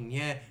fucking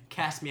yeah,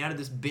 cast me out of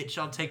this bitch,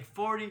 I'll take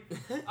 40.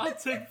 I'll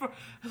take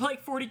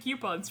like 40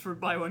 coupons for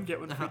buy one get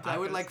one free. I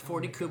would tacos. like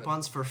 40 God.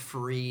 coupons for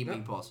free No,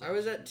 meatball sub. I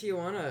was at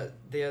Tijuana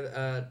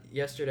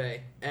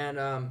yesterday, and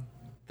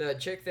the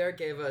chick there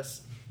gave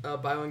us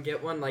buy one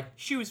get one, like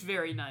She was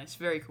very nice,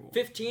 very cool.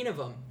 15 of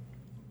them,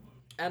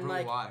 and Bro,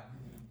 like why?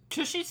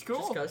 Cause she's cool.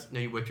 just 'cause.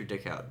 No, you whipped your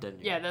dick out, didn't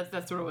you? Yeah,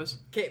 that's what it was.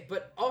 Okay,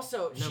 but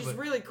also No, she's but-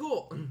 really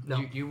cool. No,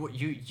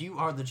 You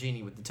are the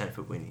genie with the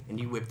 10-foot weenie, and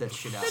you whip that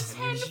shit out.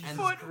 The and you-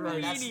 10-foot and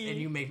that's- weenie. and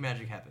you make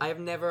magic happen. I've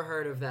never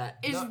heard of that.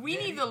 Is No,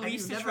 weenie have the you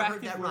least never attractive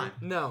heard that word? rhyme?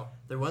 No.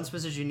 There once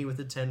was a genie with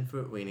a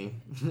 10-foot weenie.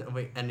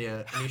 Wait, and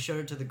you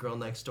showed it to the girl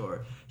next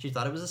door. She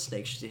thought it was a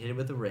snake. She hit it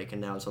with a rake,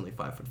 and now it's only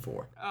 5'4".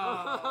 Oh,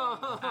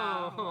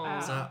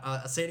 ow, So ow.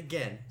 I'll say it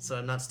again, so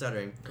I'm not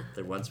stuttering.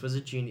 There once was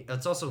a genie.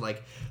 It's also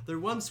like there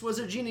once was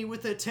a genie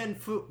with a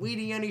 10-foot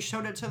weenie, and he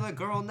showed it to the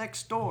girl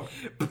next door.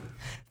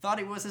 Thought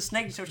he was a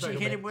snake, so she Sorry,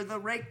 hit wait. him with a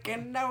rake,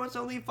 and now it's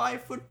only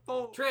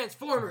 5'4".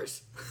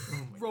 Transformers.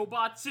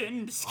 Robots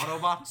and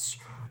Autobots,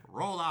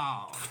 roll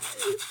out.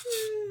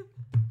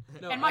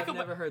 No, And Michael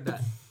I've never heard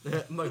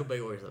that. Michael Bay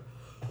always up.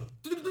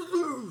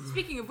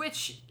 Speaking of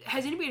which,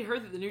 has anybody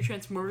heard that the new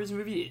Transformers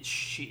movie is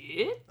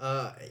shit?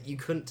 You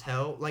couldn't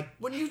tell. Like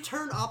when you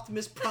turn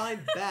Optimus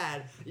Prime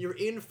bad, you're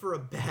in for a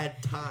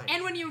bad time.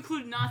 And when you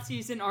include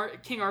Nazis in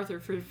King Arthur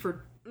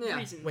for Yeah.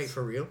 reasons. Wait,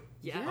 for real?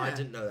 Yeah. Oh, I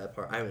didn't know that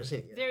part. I haven't seen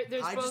it yet.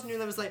 There's I both. just knew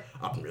that was like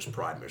Optimus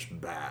Prime is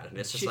bad, and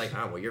it's just like,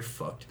 oh well, you're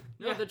fucked.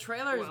 No, Yeah. the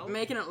trailer's Well.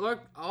 making it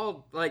look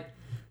all like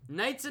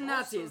knights and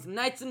Also, Nazis,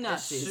 knights and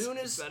Nazis.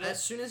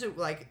 As soon as it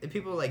like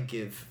people like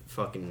give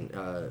fucking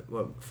I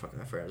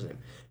forgot his name,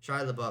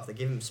 Shia LaBeouf, they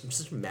give him some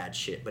such mad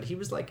shit, but he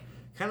was like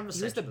kind of he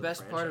essential was the to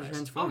best part of franchise.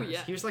 Transformers. Oh,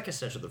 yeah. He was like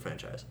essential to the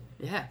franchise.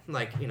 Yeah.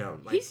 Like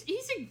like He's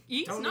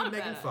don't not a need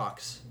Megan bad.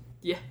 Fox.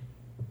 Yeah.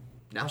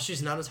 Now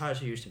she's not as hot as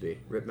she used to be.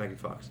 Rip Megan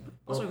Fox.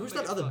 Also, who's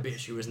that Megan other Fox.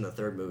 bitch who was in the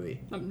third movie?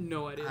 I have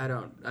no idea. I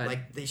don't.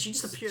 She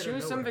just appeared She out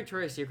was of some nowhere.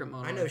 Victoria's Secret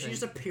model. I know, she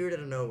just appeared out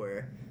of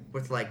nowhere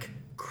with, like,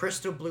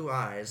 crystal blue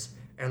eyes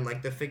and,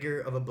 like, the figure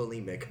of a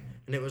bulimic.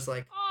 And it was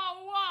like, Oh,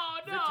 wow,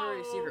 no.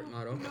 Victoria's Secret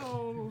model.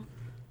 No.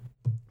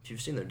 if you've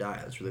seen her die,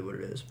 that's really what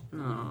it is.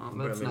 No,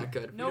 But I that's mean- not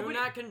good. Nobody- We do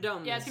not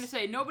condone Yeah, I was this.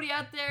 gonna say, nobody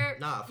out there,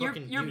 Nah, you're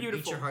fucking, you're dude,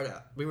 beautiful. eat your heart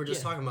out. We were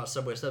just Yeah. talking about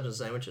Subway subs and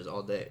sandwiches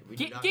all day. We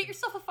do not, Get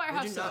yourself a we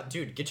firehouse do not, sub.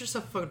 dude, get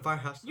yourself a fucking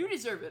firehouse. You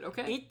deserve it,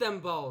 okay? Eat them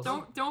balls.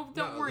 Don't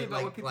No, worry about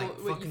like, what people like, what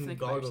you fucking think about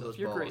gargle yourself. those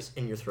You're balls great.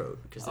 in your throat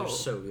because they're Oh.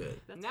 so good.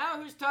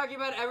 Now who's talking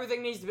about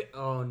everything needs to be?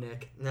 Oh,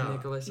 Nick. No,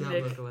 Nicholas. no,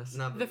 Nick. Nicholas.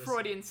 No, but The listen-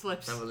 Freudian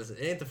slips. No, but listen,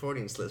 it ain't the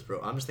Freudian slips,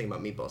 bro. I'm just thinking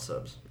about meatball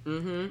subs.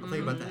 Mm-hmm. I'm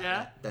thinking about that.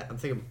 Yeah. That I'm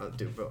thinking,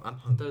 dude, bro. I'm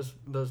hungry.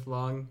 Those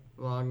long.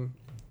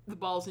 The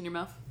balls in your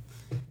mouth.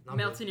 Not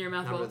Melts really- in your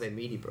mouth Not really, balls. they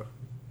meaty, bro.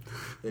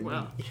 They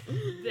Well,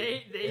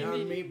 meaty. They are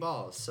mean-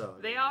 meatballs, so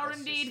They are that's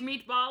indeed just-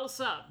 meatball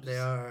subs. They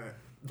are.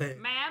 They.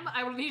 Ma'am,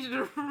 I will need you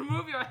to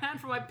remove your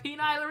hand from my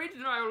penile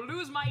region or I will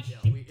lose my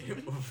shit. We,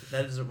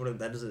 that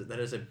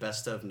is a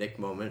best of Nick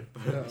moment,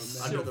 but man. under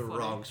So the funny.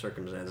 wrong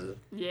circumstances.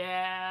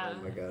 Yeah.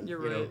 Oh my god,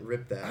 You're you know, right.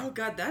 rip that. Oh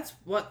God, that's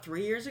what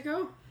 3 years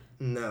ago?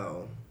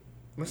 No,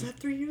 was that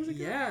 3 years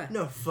ago? Yeah.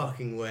 No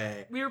fucking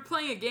way. We were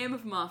playing a game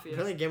of We're Mafia.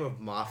 playing a game of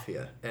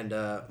Mafia, and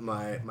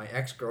my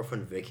ex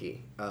girlfriend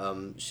Vicky,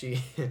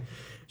 she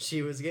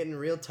she was getting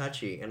real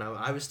touchy, and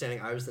I was the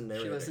She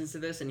narrator. listens to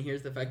this and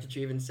hears the fact that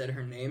you even said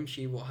her name.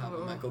 She will have a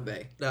Oh. Michael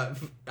Bay.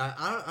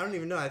 I don't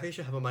even know. I think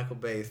she'll have a Michael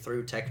Bay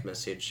through text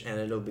message, and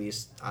it'll be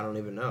I don't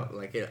even know.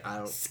 Like I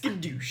don't.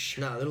 Skadoosh.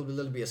 No, it'll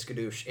be a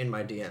skadoosh in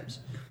my DMs,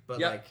 but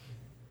Yep.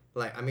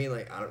 like I mean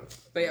like I don't.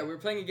 But yeah, we were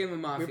playing a game of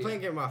Mafia. We were playing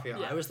a game of Mafia.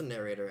 Yeah. I was the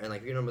narrator, and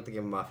like you know what the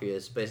game of Mafia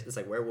is. It's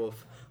like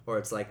Werewolf, or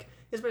it's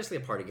basically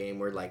a party game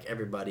where like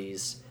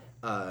everybody's.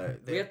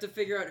 We have to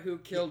figure out who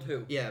killed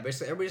who. Yeah,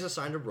 basically everybody's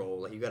assigned a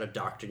role. Like you got a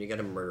doctor, and you got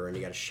a murderer, and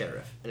you got a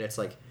sheriff, and it's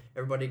like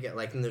everybody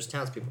and there's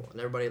townspeople, and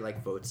everybody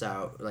like votes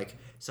out. Like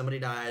somebody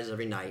dies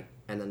every night,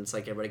 and then it's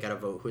like everybody got to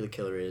vote who the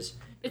killer is.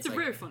 It's a like,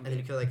 very fun And then you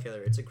game. kill that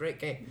killer. It's a great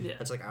game. Yeah.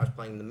 It's like I was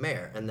playing the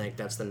mayor, and like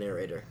that's the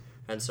narrator.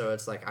 And so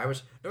it's like I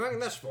was doing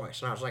this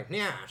voice, and I was like,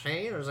 yeah, see,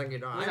 it was like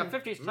Like a I'm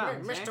 50s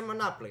tones, Mr. eh?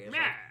 Monopoly. It's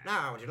Yeah. like,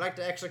 now would you like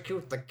to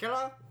execute the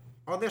killer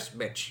or this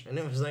bitch? And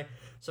it was like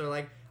so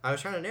like. I was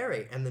trying to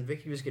narrate, and then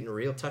Vicky was getting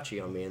real touchy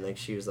on me, and like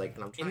she was like,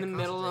 and I'm trying In the to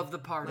middle concentrate. of the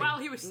party. While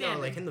he was standing.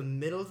 No, like in the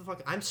middle of the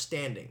fucking. I'm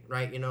standing,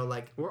 right? You know,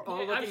 like. We're all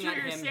I'm looking sure at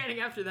you were him. standing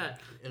after that.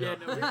 You Yeah,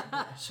 know,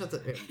 no. Shut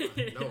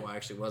the. No, I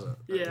actually wasn't.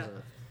 Yeah.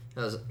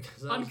 That was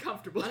 'cause I was-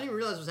 Uncomfortable. I didn't even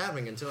realize what was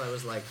happening until I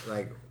was like,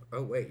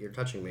 oh wait, you're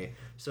touching me.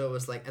 So it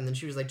was like, and then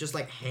she was like, just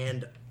like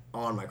hand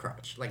on my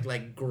crotch, like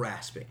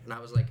grasping, and I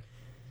was like,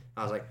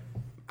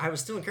 I was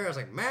still in care. I was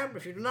like, ma'am,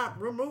 if you do not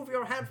remove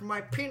your hand from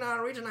my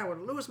penile region, I would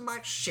lose my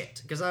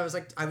shit. Because I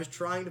was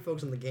trying to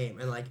focus on the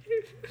game, and like,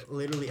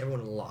 literally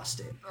everyone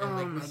lost it.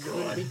 And,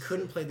 like, we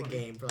couldn't play the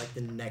game for like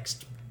the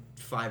next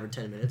 5 or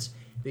 10 minutes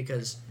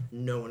because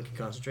no one could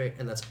concentrate,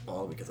 and that's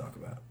all we could talk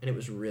about. And it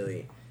was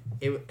really,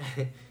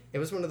 it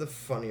was one of the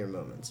funnier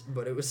moments,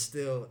 but it was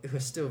still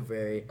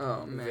very,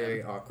 Oh, man.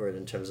 very awkward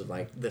in terms of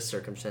like the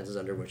circumstances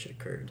under which it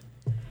occurred.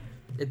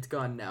 It's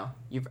gone now.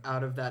 You're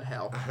out of that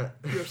hell.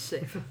 You're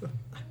safe.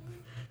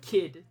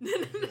 Kid.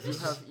 You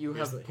Here's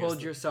have the- pulled here's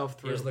the- yourself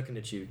through. Here's looking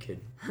at you,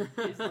 kid.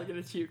 He's looking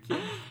at you, kid.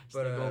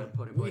 But golden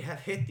pudding we boy. have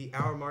hit the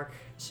hour mark,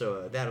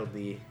 so that'll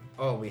be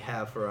all we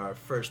have for our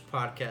first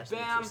podcast, the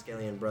Bam.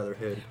 Triskelion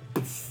Brotherhood.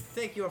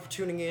 Thank you all for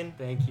tuning in.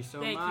 Thank you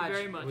so Thank much. you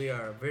very much. We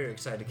are very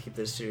excited to keep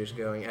this series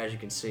going. As you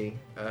can see,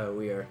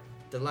 we are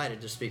delighted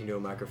to speaking to a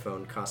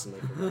microphone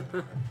constantly. For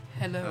about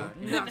an hour.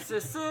 Hello.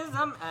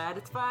 Narcissism at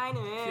its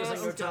finest. Feels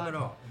like no time at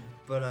all.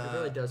 But It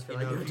really does feel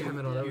you like know, no time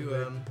at all. That was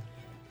weird.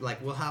 like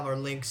we'll have our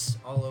links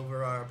all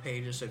over our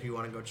pages, so if you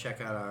want to go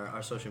check out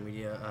our social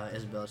media,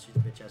 Isabella, she's a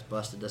bitch ass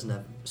busted, doesn't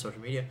have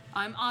social media.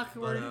 I'm But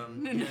awkward.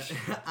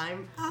 yeah,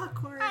 I'm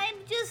awkward. I'm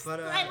just.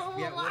 But I'm a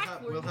little yeah,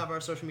 awkward. we'll have our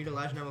social media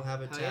live now. We'll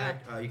have it Oh, tagged.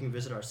 You can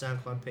visit our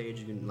SoundCloud page.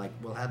 You can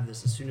we'll have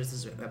this as soon as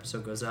this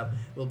episode goes up.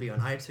 We'll be on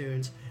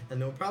iTunes,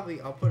 and then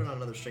I'll put it on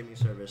another streaming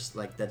service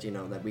like that. You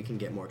know that we can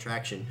get more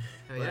traction.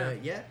 Oh,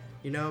 But yeah.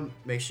 you know,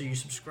 make sure you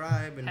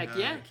subscribe and Heck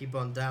yeah. keep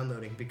on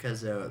downloading because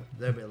there'll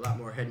be a lot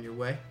more heading your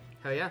way.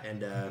 Hell yeah.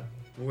 And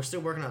we're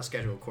still working on a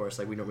schedule, of course.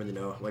 Like we don't really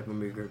know when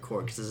we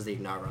record because this is the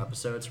inaugural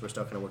episode, so we're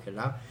still kind of working it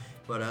out.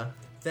 But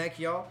thank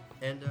y'all,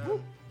 and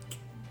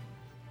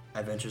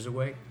adventures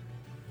await.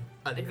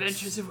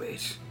 Adventures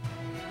await.